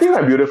 I think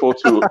I'm beautiful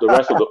too.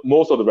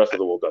 Most of the rest of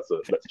the world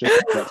doesn't.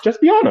 Let's just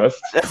be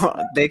honest.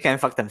 They can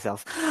fuck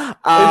themselves.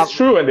 It's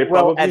true, and they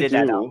probably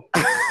do.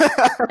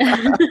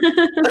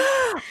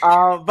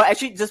 But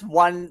actually, just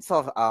one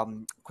sort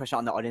of question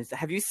on the audience: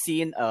 have you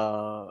seen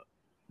a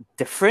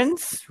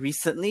difference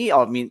recently,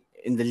 or I mean,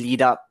 in the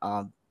lead up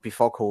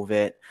before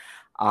COVID?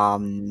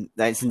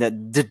 That's in the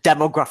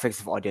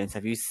demographics of audience.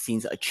 Have you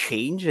seen a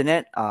change in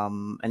it?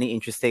 Any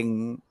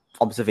interesting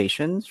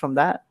observations from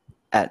that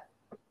at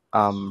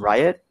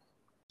Riot?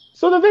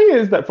 So the thing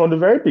is that from the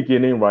very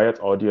beginning,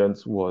 Riot's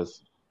audience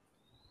was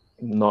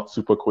not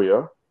super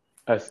queer,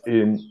 as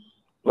in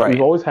we've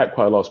always had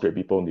quite a lot of straight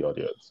people in the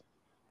audience.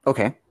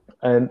 Okay.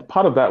 And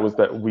part of that was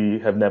that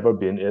we've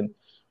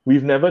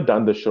never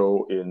done the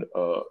show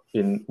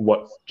in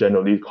what's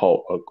generally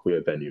called a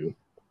queer venue.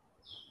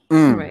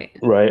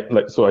 Right.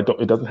 Like, so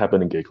it doesn't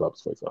happen in gay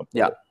clubs, for example.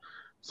 Yeah.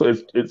 So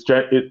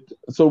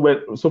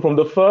so from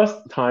the first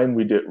time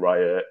we did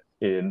Riot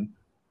in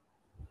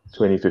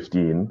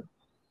 2015,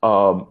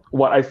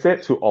 what I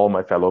said to all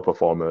my fellow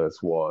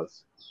performers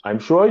was, I'm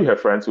sure you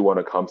have friends who want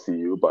to come see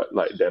you, but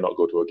like they're not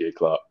go to a gay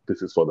club.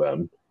 This is for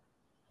them.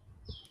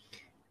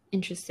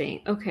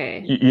 Interesting.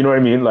 Okay. You know what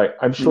I mean? Like,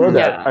 I'm sure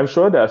there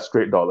are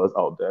straight dollars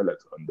out there.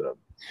 Let's earn them.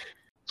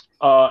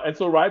 And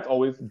so Riot's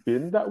always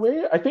been that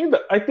way. I think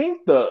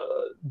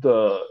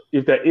the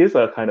if there is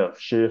a kind of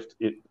shift,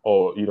 if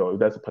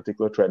there's a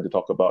particular trend to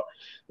talk about,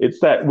 it's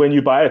that when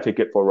you buy a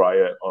ticket for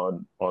Riot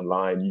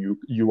online,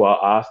 you are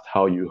asked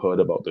how you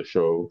heard about the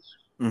show,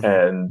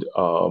 and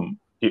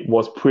it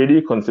was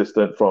pretty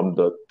consistent from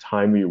the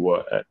time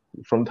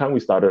we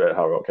started at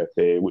Hard Rock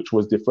Cafe, which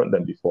was different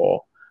than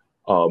before.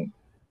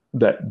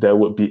 That there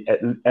would be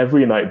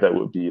every night there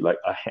would be like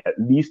at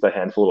least a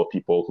handful of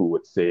people who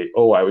would say,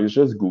 "Oh, I was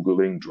just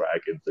Googling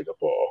drag in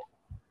Singapore,"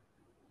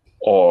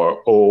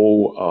 or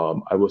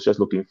 "Oh, I was just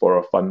looking for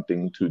a fun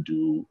thing to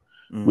do,"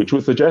 which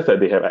would suggest that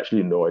they have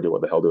actually no idea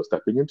what the hell they were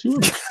stepping into.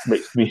 Which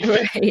makes me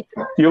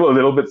feel a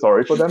little bit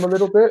sorry for them a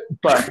little bit,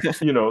 but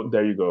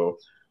there you go.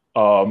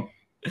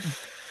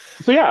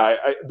 So yeah,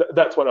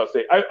 that's what I'll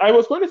say. I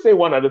was going to say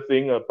one other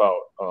thing about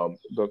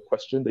the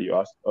question that you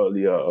asked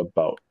earlier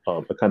about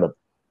a kind of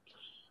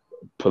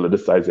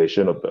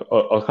politicization of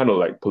or kind of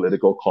like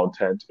political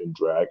content in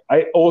drag.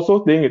 I also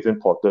think it's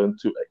important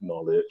to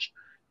acknowledge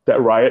that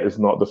Riot is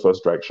not the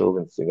first drag show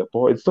in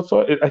Singapore. It's the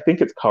first. I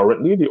think it's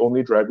currently the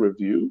only drag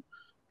review,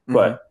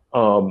 but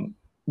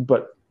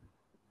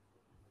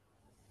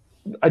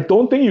I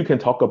don't think you can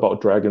talk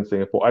about drag in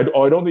Singapore. I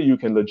don't think you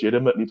can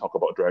legitimately talk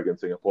about drag in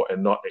Singapore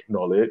and not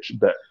acknowledge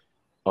that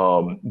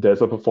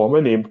there's a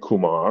performer named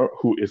Kumar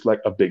who is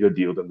like a bigger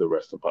deal than the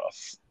rest of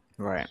us.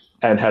 Right.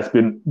 And has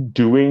been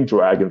doing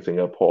drag in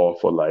Singapore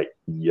for like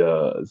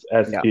years.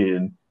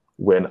 In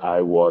when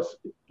I was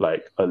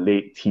like a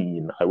late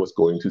teen, I was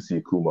going to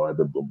see Kumar at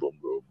the Boom Boom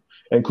Room.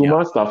 And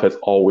Kumar's stuff has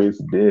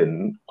always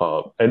been,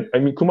 and I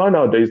mean, Kumar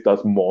nowadays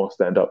does more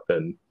stand-up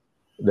than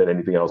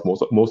anything else.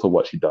 Most of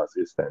what she does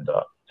is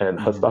stand-up. And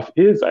her stuff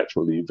is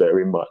actually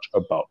very much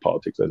about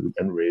politics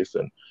and race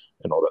and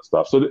all that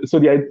stuff. So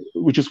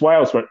which is why I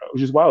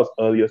was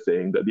earlier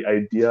saying that the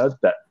idea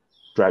that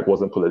drag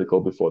wasn't political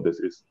before this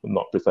is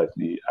not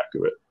precisely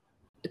accurate.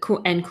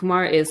 And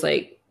Kumar is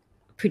like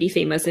pretty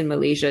famous in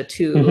Malaysia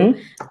too.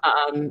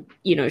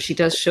 She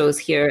does shows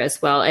here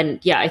as well. And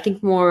yeah, I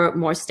think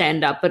more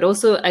stand up, but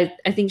also I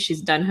think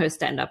she's done her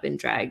stand up in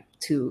drag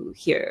too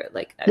here,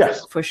 like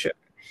for sure.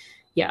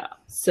 Yeah.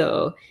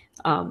 So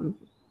and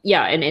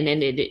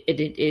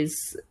it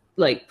is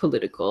like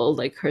political.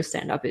 Like her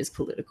stand-up is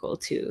political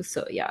too.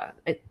 So yeah,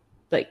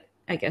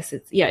 I guess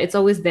it's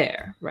always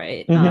there,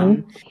 right?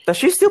 Does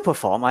she still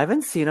perform? I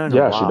haven't seen her in a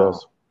Yeah, while. she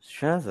does.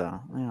 She does, yeah.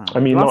 I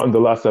mean, not in the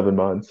last 7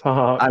 months,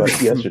 haha,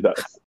 but yes, she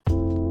does.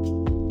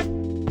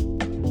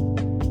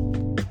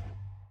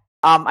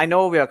 I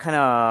know we are kind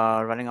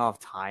of running out of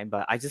time,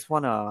 but I just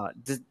want to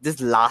this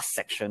last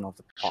section of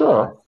the podcast,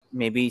 Sure.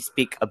 maybe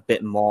speak a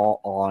bit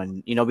more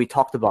on, we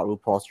talked about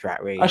RuPaul's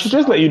Drag Race. I should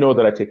just let you know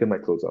that I've taken my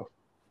clothes off.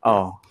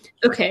 Oh.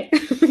 Okay,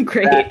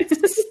 great.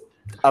 That's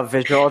a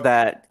visual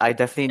that I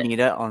definitely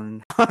needed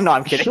on. No,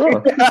 I'm kidding.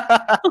 Sure.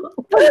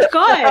 Oh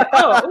God!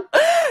 Oh,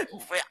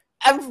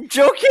 I'm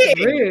joking.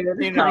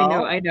 rude.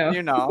 I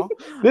know.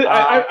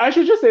 I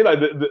should just say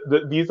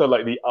that these are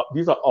like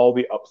these are all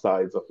the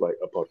upsides of like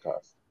a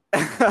podcast.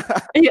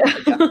 Yeah.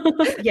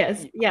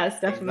 yes,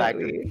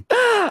 definitely. Exactly.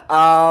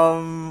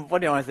 What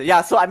do you want to say?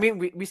 Yeah, so I mean,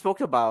 we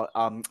spoke about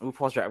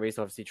RuPaul's Drag Race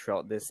obviously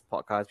throughout this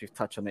podcast. We've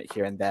touched on it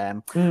here and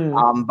there.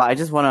 But I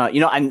just want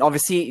to, and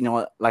obviously,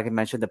 like I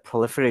mentioned, the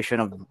proliferation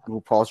of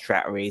RuPaul's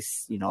Drag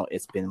Race,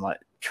 it's been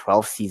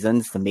 12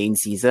 seasons, the main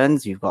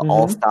seasons. You've got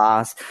All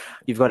Stars,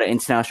 you've got the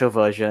international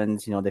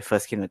versions. They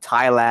first came to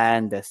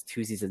Thailand. There's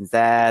 2 seasons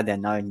there. They're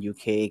now in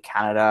UK,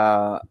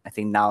 Canada. I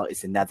think now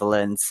it's in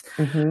Netherlands.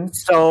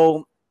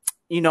 So,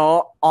 and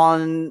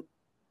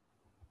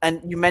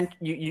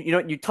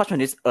you touched on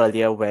this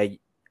earlier where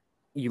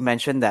you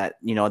mentioned that,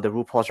 the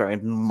RuPaul's Drag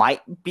Race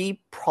might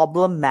be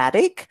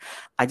problematic.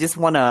 I just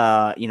want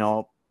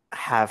to,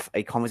 have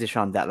a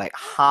conversation on that. Like,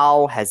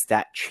 how has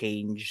that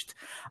changed?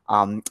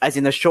 As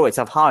in the show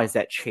itself, how has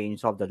that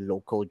changed sort of the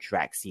local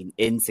drag scene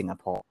in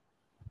Singapore?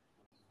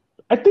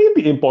 I think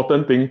the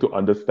important thing to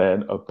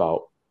understand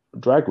about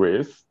Drag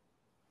Race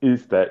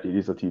is that it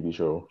is a TV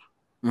show.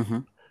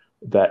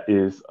 That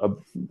is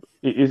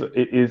it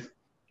is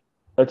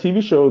a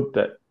TV show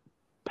that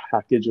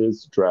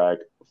packages drag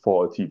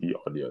for a TV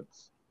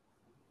audience,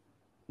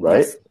 right?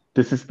 Yes.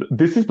 This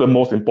is the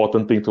most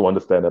important thing to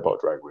understand about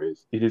Drag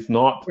Race. It is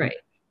not Right.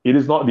 It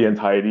is not the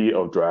entirety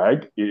of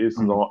drag. It is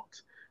not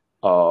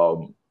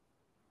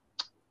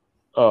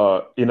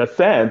in a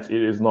sense,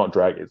 it is not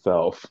drag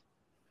itself,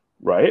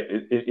 right?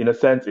 In a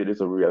sense, it is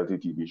a reality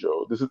TV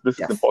show. This is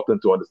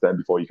important to understand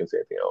before you can say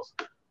anything else.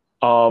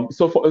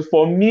 So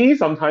for me,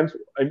 sometimes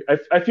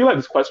I feel like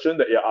this question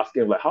that you're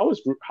asking, like how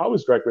is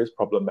Drag Race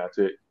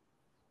problematic?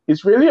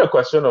 It's really a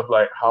question of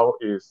like how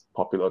is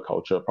popular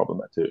culture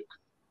problematic?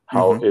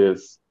 How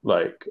is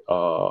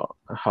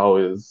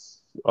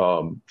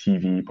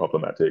TV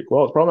problematic?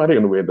 Well, it's problematic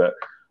in the way that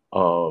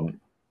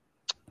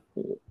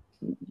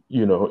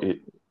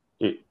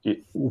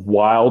it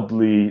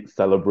wildly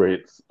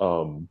celebrates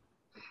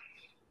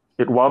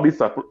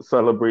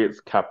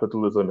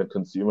capitalism and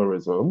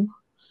consumerism.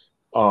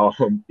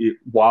 It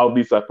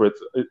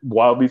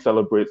wildly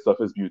celebrates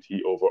surface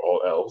beauty over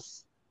all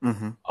else,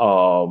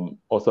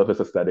 or surface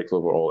aesthetics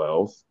over all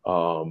else.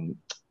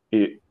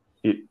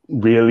 It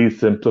really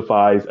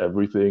simplifies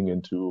everything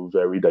into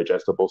very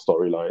digestible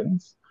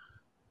storylines.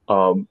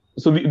 So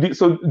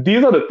these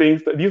are the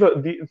things that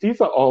these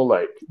are all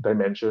like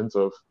dimensions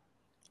of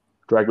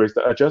Drag Race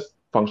that are just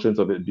functions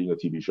of it being a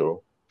TV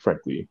show,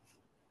 frankly.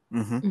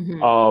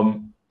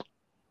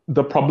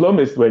 The problem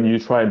is when you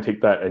try and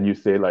take that and you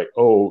say like,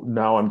 oh,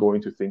 now I'm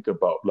going to think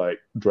about like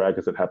drag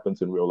as it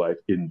happens in real life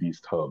in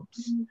these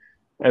terms.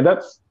 And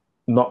that's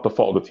not the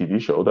fault of the TV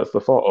show. That's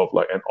the fault of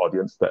like an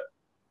audience that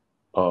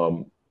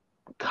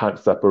can't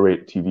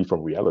separate TV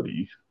from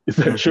reality,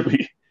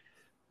 essentially.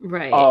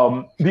 Right.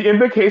 The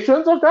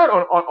implications of that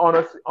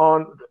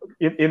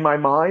in my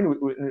mind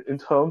in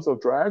terms of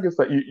drag is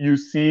that you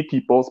see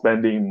people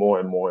spending more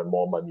and more and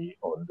more money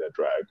on their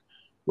drag,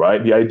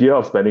 right? The idea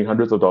of spending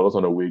hundreds of dollars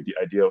on a wig, the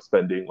idea of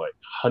spending like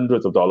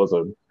hundreds of dollars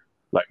on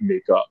like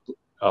makeup,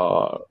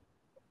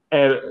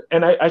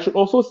 and I should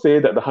also say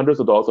that the hundreds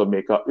of dollars of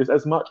makeup is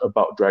as much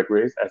about Drag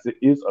Race as it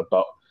is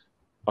about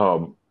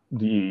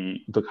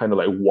the kind of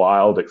like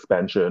wild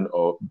expansion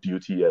of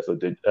beauty as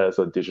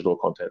a digital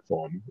content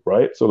form,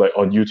 right? So like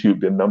on YouTube,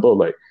 the number of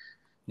like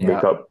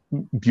makeup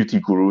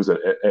beauty gurus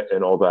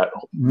and all that,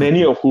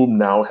 many of whom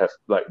now have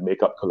like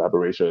makeup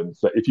collaborations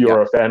that if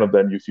you're a fan of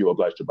them, you feel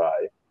obliged to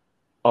buy.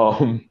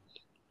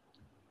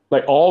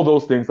 Like all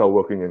those things are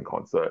working in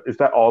concert. Is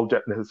that all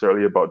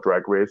necessarily about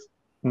Drag Race?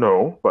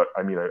 No, but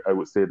I mean, I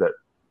would say that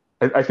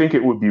I think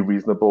it would be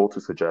reasonable to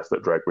suggest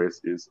that Drag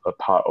Race is a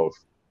part of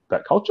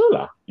that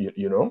culture,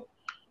 you know?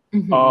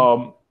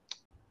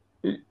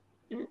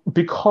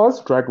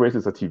 Because Drag Race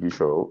is a TV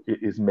show, it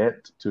is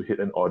meant to hit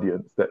an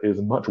audience that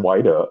is much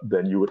wider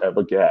than you would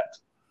ever get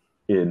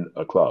in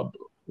a club,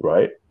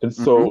 right? And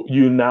so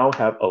you now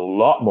have a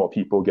lot more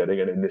people getting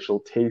an initial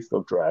taste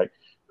of drag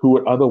who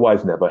would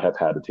otherwise never have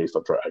had a taste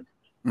of drag.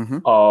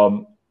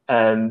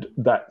 And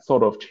that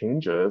sort of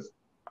changes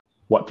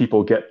what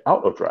people get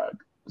out of drag.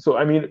 So,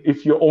 I mean,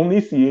 if you're only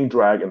seeing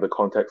drag in the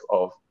context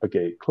of a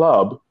gay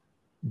club,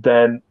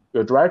 then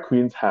your drag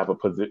queens have a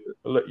position.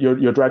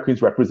 Your drag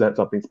queens represent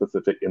something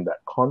specific in that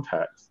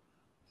context.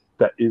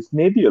 that is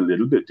maybe a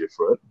little bit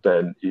different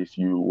than if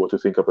you were to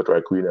think of a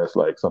drag queen as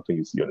like something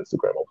you see on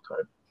Instagram all the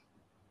time.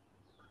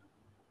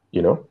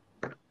 You know?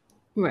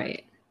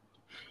 Right.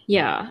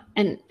 Yeah.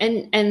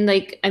 And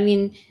like, I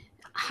mean,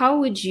 how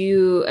would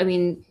you, I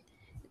mean,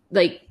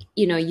 like,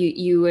 you know,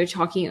 you were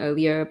talking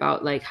earlier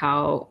about like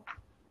how,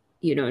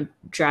 you know,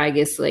 drag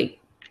is like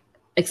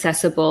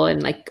accessible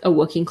and like a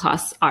working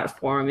class art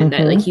form, and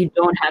that like you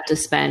don't have to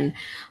spend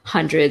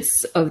hundreds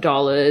of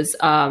dollars.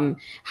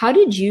 How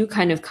did you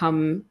kind of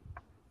come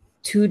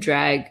to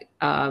drag,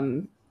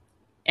 and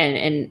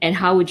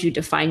how would you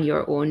define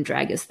your own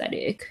drag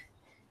aesthetic?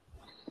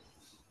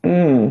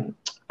 Mm.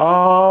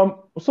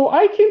 So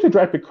I came to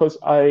drag because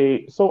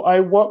I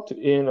worked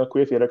in a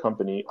queer theater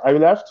company. I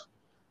left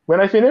when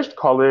I finished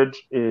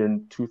college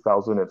in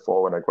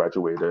 2004 when I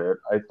graduated.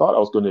 I thought I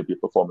was going to be a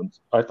performance.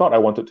 I thought I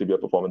wanted to be a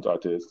performance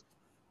artist,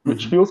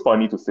 which feels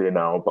funny to say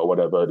now, but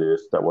whatever it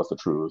is, that was the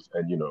truth,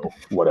 and you know,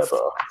 whatever.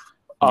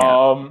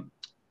 Yeah.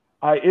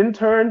 I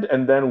interned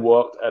and then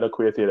worked at a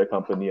queer theater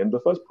company. And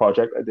the first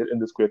project I did in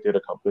this queer theater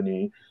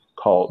company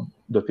called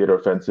The Theater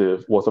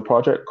Offensive was a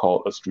project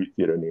called A Street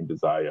Theater Named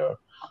Desire,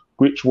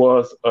 which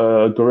was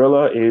a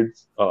guerrilla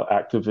AIDS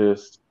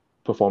activist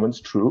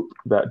performance troupe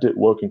that did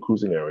work in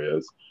cruising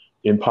areas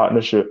in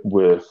partnership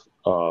with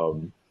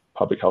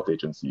public health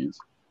agencies.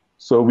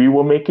 So we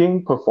were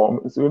making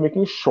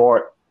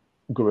short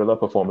guerrilla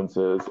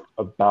performances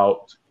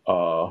about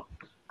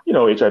you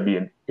know, HIV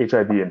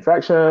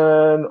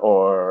infection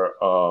or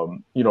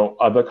you know,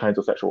 other kinds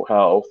of sexual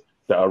health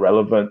that are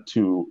relevant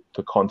to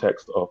the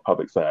context of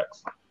public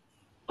sex,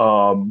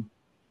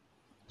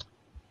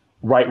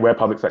 right where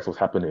public sex was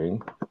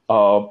happening.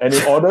 And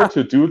in order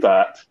to do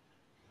that,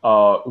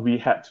 we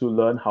had to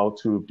learn how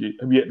to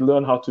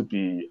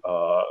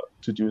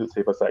do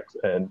safer sex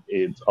and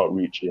AIDS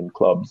outreach in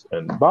clubs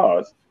and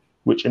bars,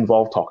 which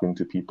involved talking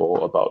to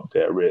people about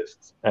their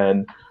risks.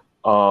 And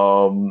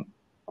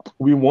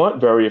we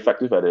weren't very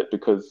effective at it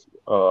because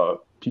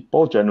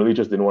people generally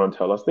just didn't want to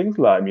tell us things.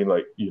 Like, I mean,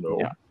 like, you know,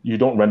 you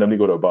don't randomly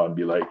go to a bar and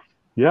be like,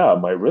 yeah,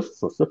 my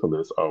risks are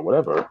syphilis or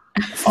whatever.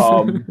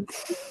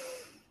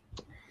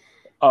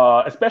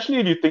 Especially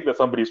if you think that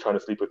somebody's trying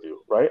to sleep with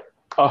you, right?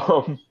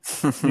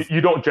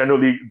 You don't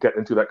generally get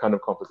into that kind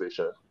of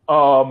conversation.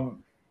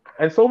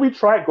 And so we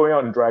tried going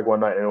out and drag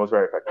one night, and it was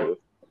very effective.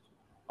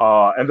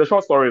 And the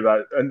short story of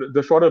that, and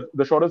the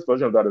shortest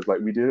version of that is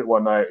like we did it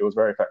one night, it was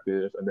very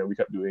effective, and then we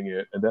kept doing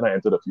it, and then I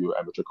entered a few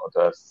amateur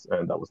contests,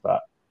 and that was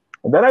that.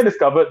 And then I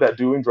discovered that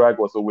doing drag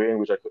was a way in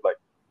which I could like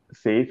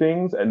say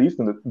things, at least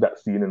in that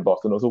scene in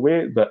Boston, was a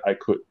way that I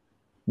could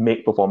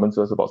make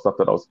performances about stuff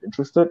that I was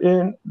interested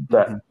in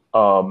that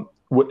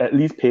would at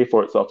least pay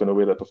for itself in a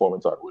way that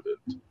performance art wouldn't.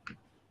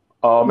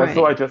 And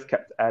so I just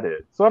kept at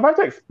it. So if I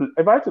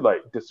had to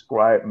like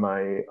describe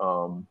my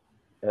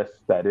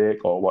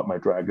aesthetic or what my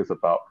drag is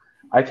about,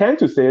 I tend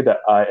to say that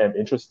I am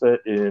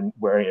interested in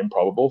wearing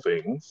improbable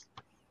things.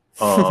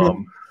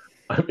 I'm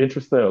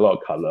interested in a lot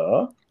of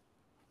color.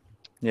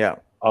 Yeah.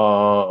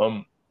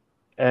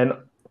 And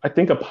I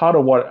think a part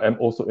of what I'm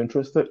also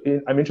interested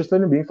in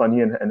being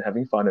funny and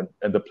having fun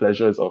and the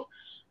pleasures of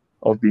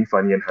being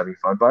funny and having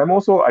fun. But I'm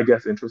also, I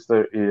guess,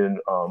 interested in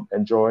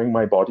enjoying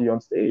my body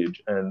on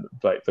stage and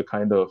like the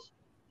kind of,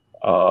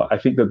 I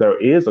think that there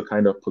is a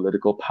kind of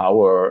political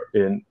power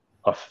in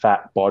a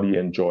fat body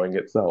enjoying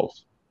itself.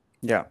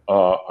 Yeah.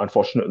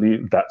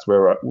 Unfortunately, that's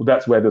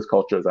where this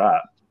culture is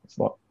at.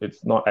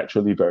 It's not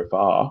actually very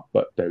far,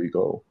 but there you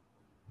go.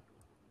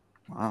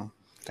 Wow.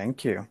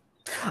 Thank you.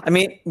 I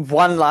mean,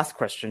 one last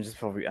question just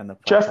before we end the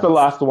podcast. Just the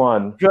last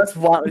one. Just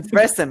one. It's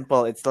very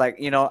simple. It's like,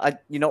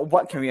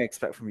 what can we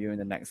expect from you in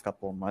the next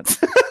couple of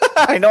months?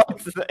 I know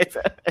it's just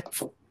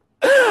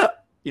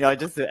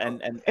to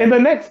end. In the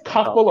next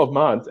couple of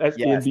months, as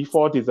in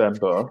before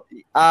December.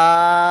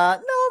 No,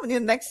 in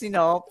the next, 3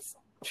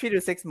 to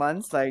 6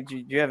 months. Like, do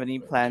you have any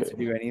plans to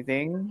do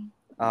anything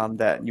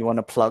that you want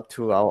to plug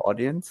to our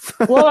audience?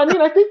 Well, I mean,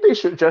 I think they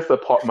should just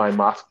support my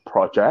mask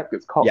project.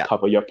 It's called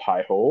Cover Your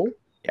Pie Hole.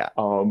 Yeah.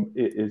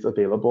 It is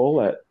available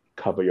at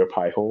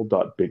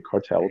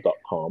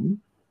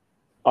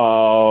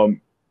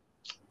coveryourpiehole.bigcartel.com.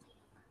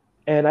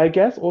 And I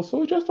guess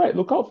also just like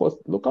look out,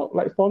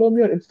 like follow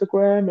me on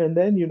Instagram, and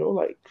then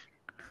like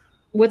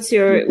what's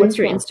your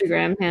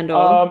Instagram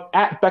handle?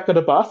 At Becca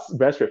the Bus.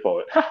 Very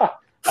straightforward.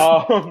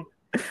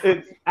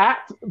 It's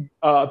at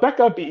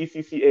Becca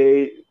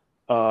Becca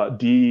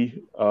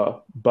D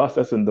bus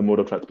as in the mode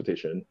of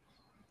transportation.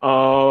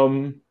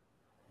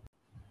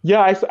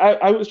 Yeah,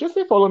 I was just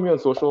say follow me on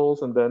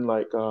socials, and then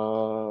like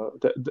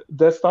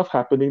there's stuff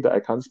happening that I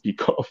can't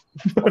speak of,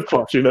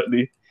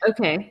 unfortunately.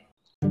 Okay.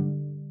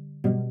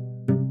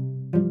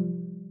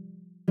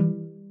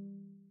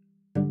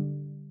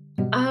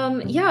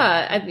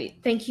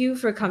 Thank you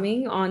for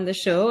coming on the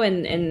show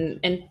and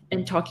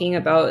talking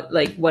about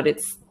like what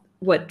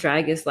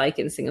drag is like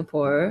in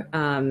Singapore.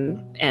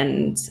 I'm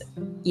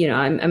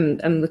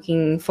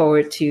looking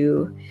forward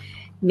to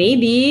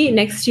maybe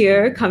next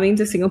year coming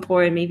to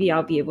Singapore, and maybe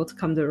I'll be able to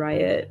come to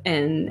Riot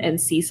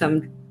and see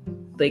some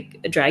like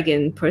drag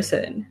in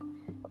person.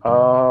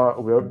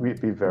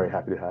 We'd be very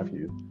happy to have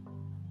you.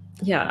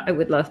 Yeah, I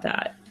would love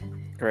that.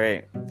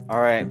 Great. All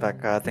right,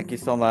 Becca. Thank you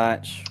so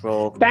much.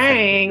 We'll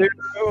Thanks.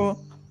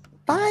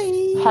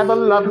 Bye. Have a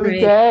lovely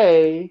Right.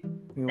 day.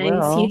 We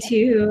Thanks, will. you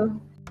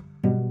too.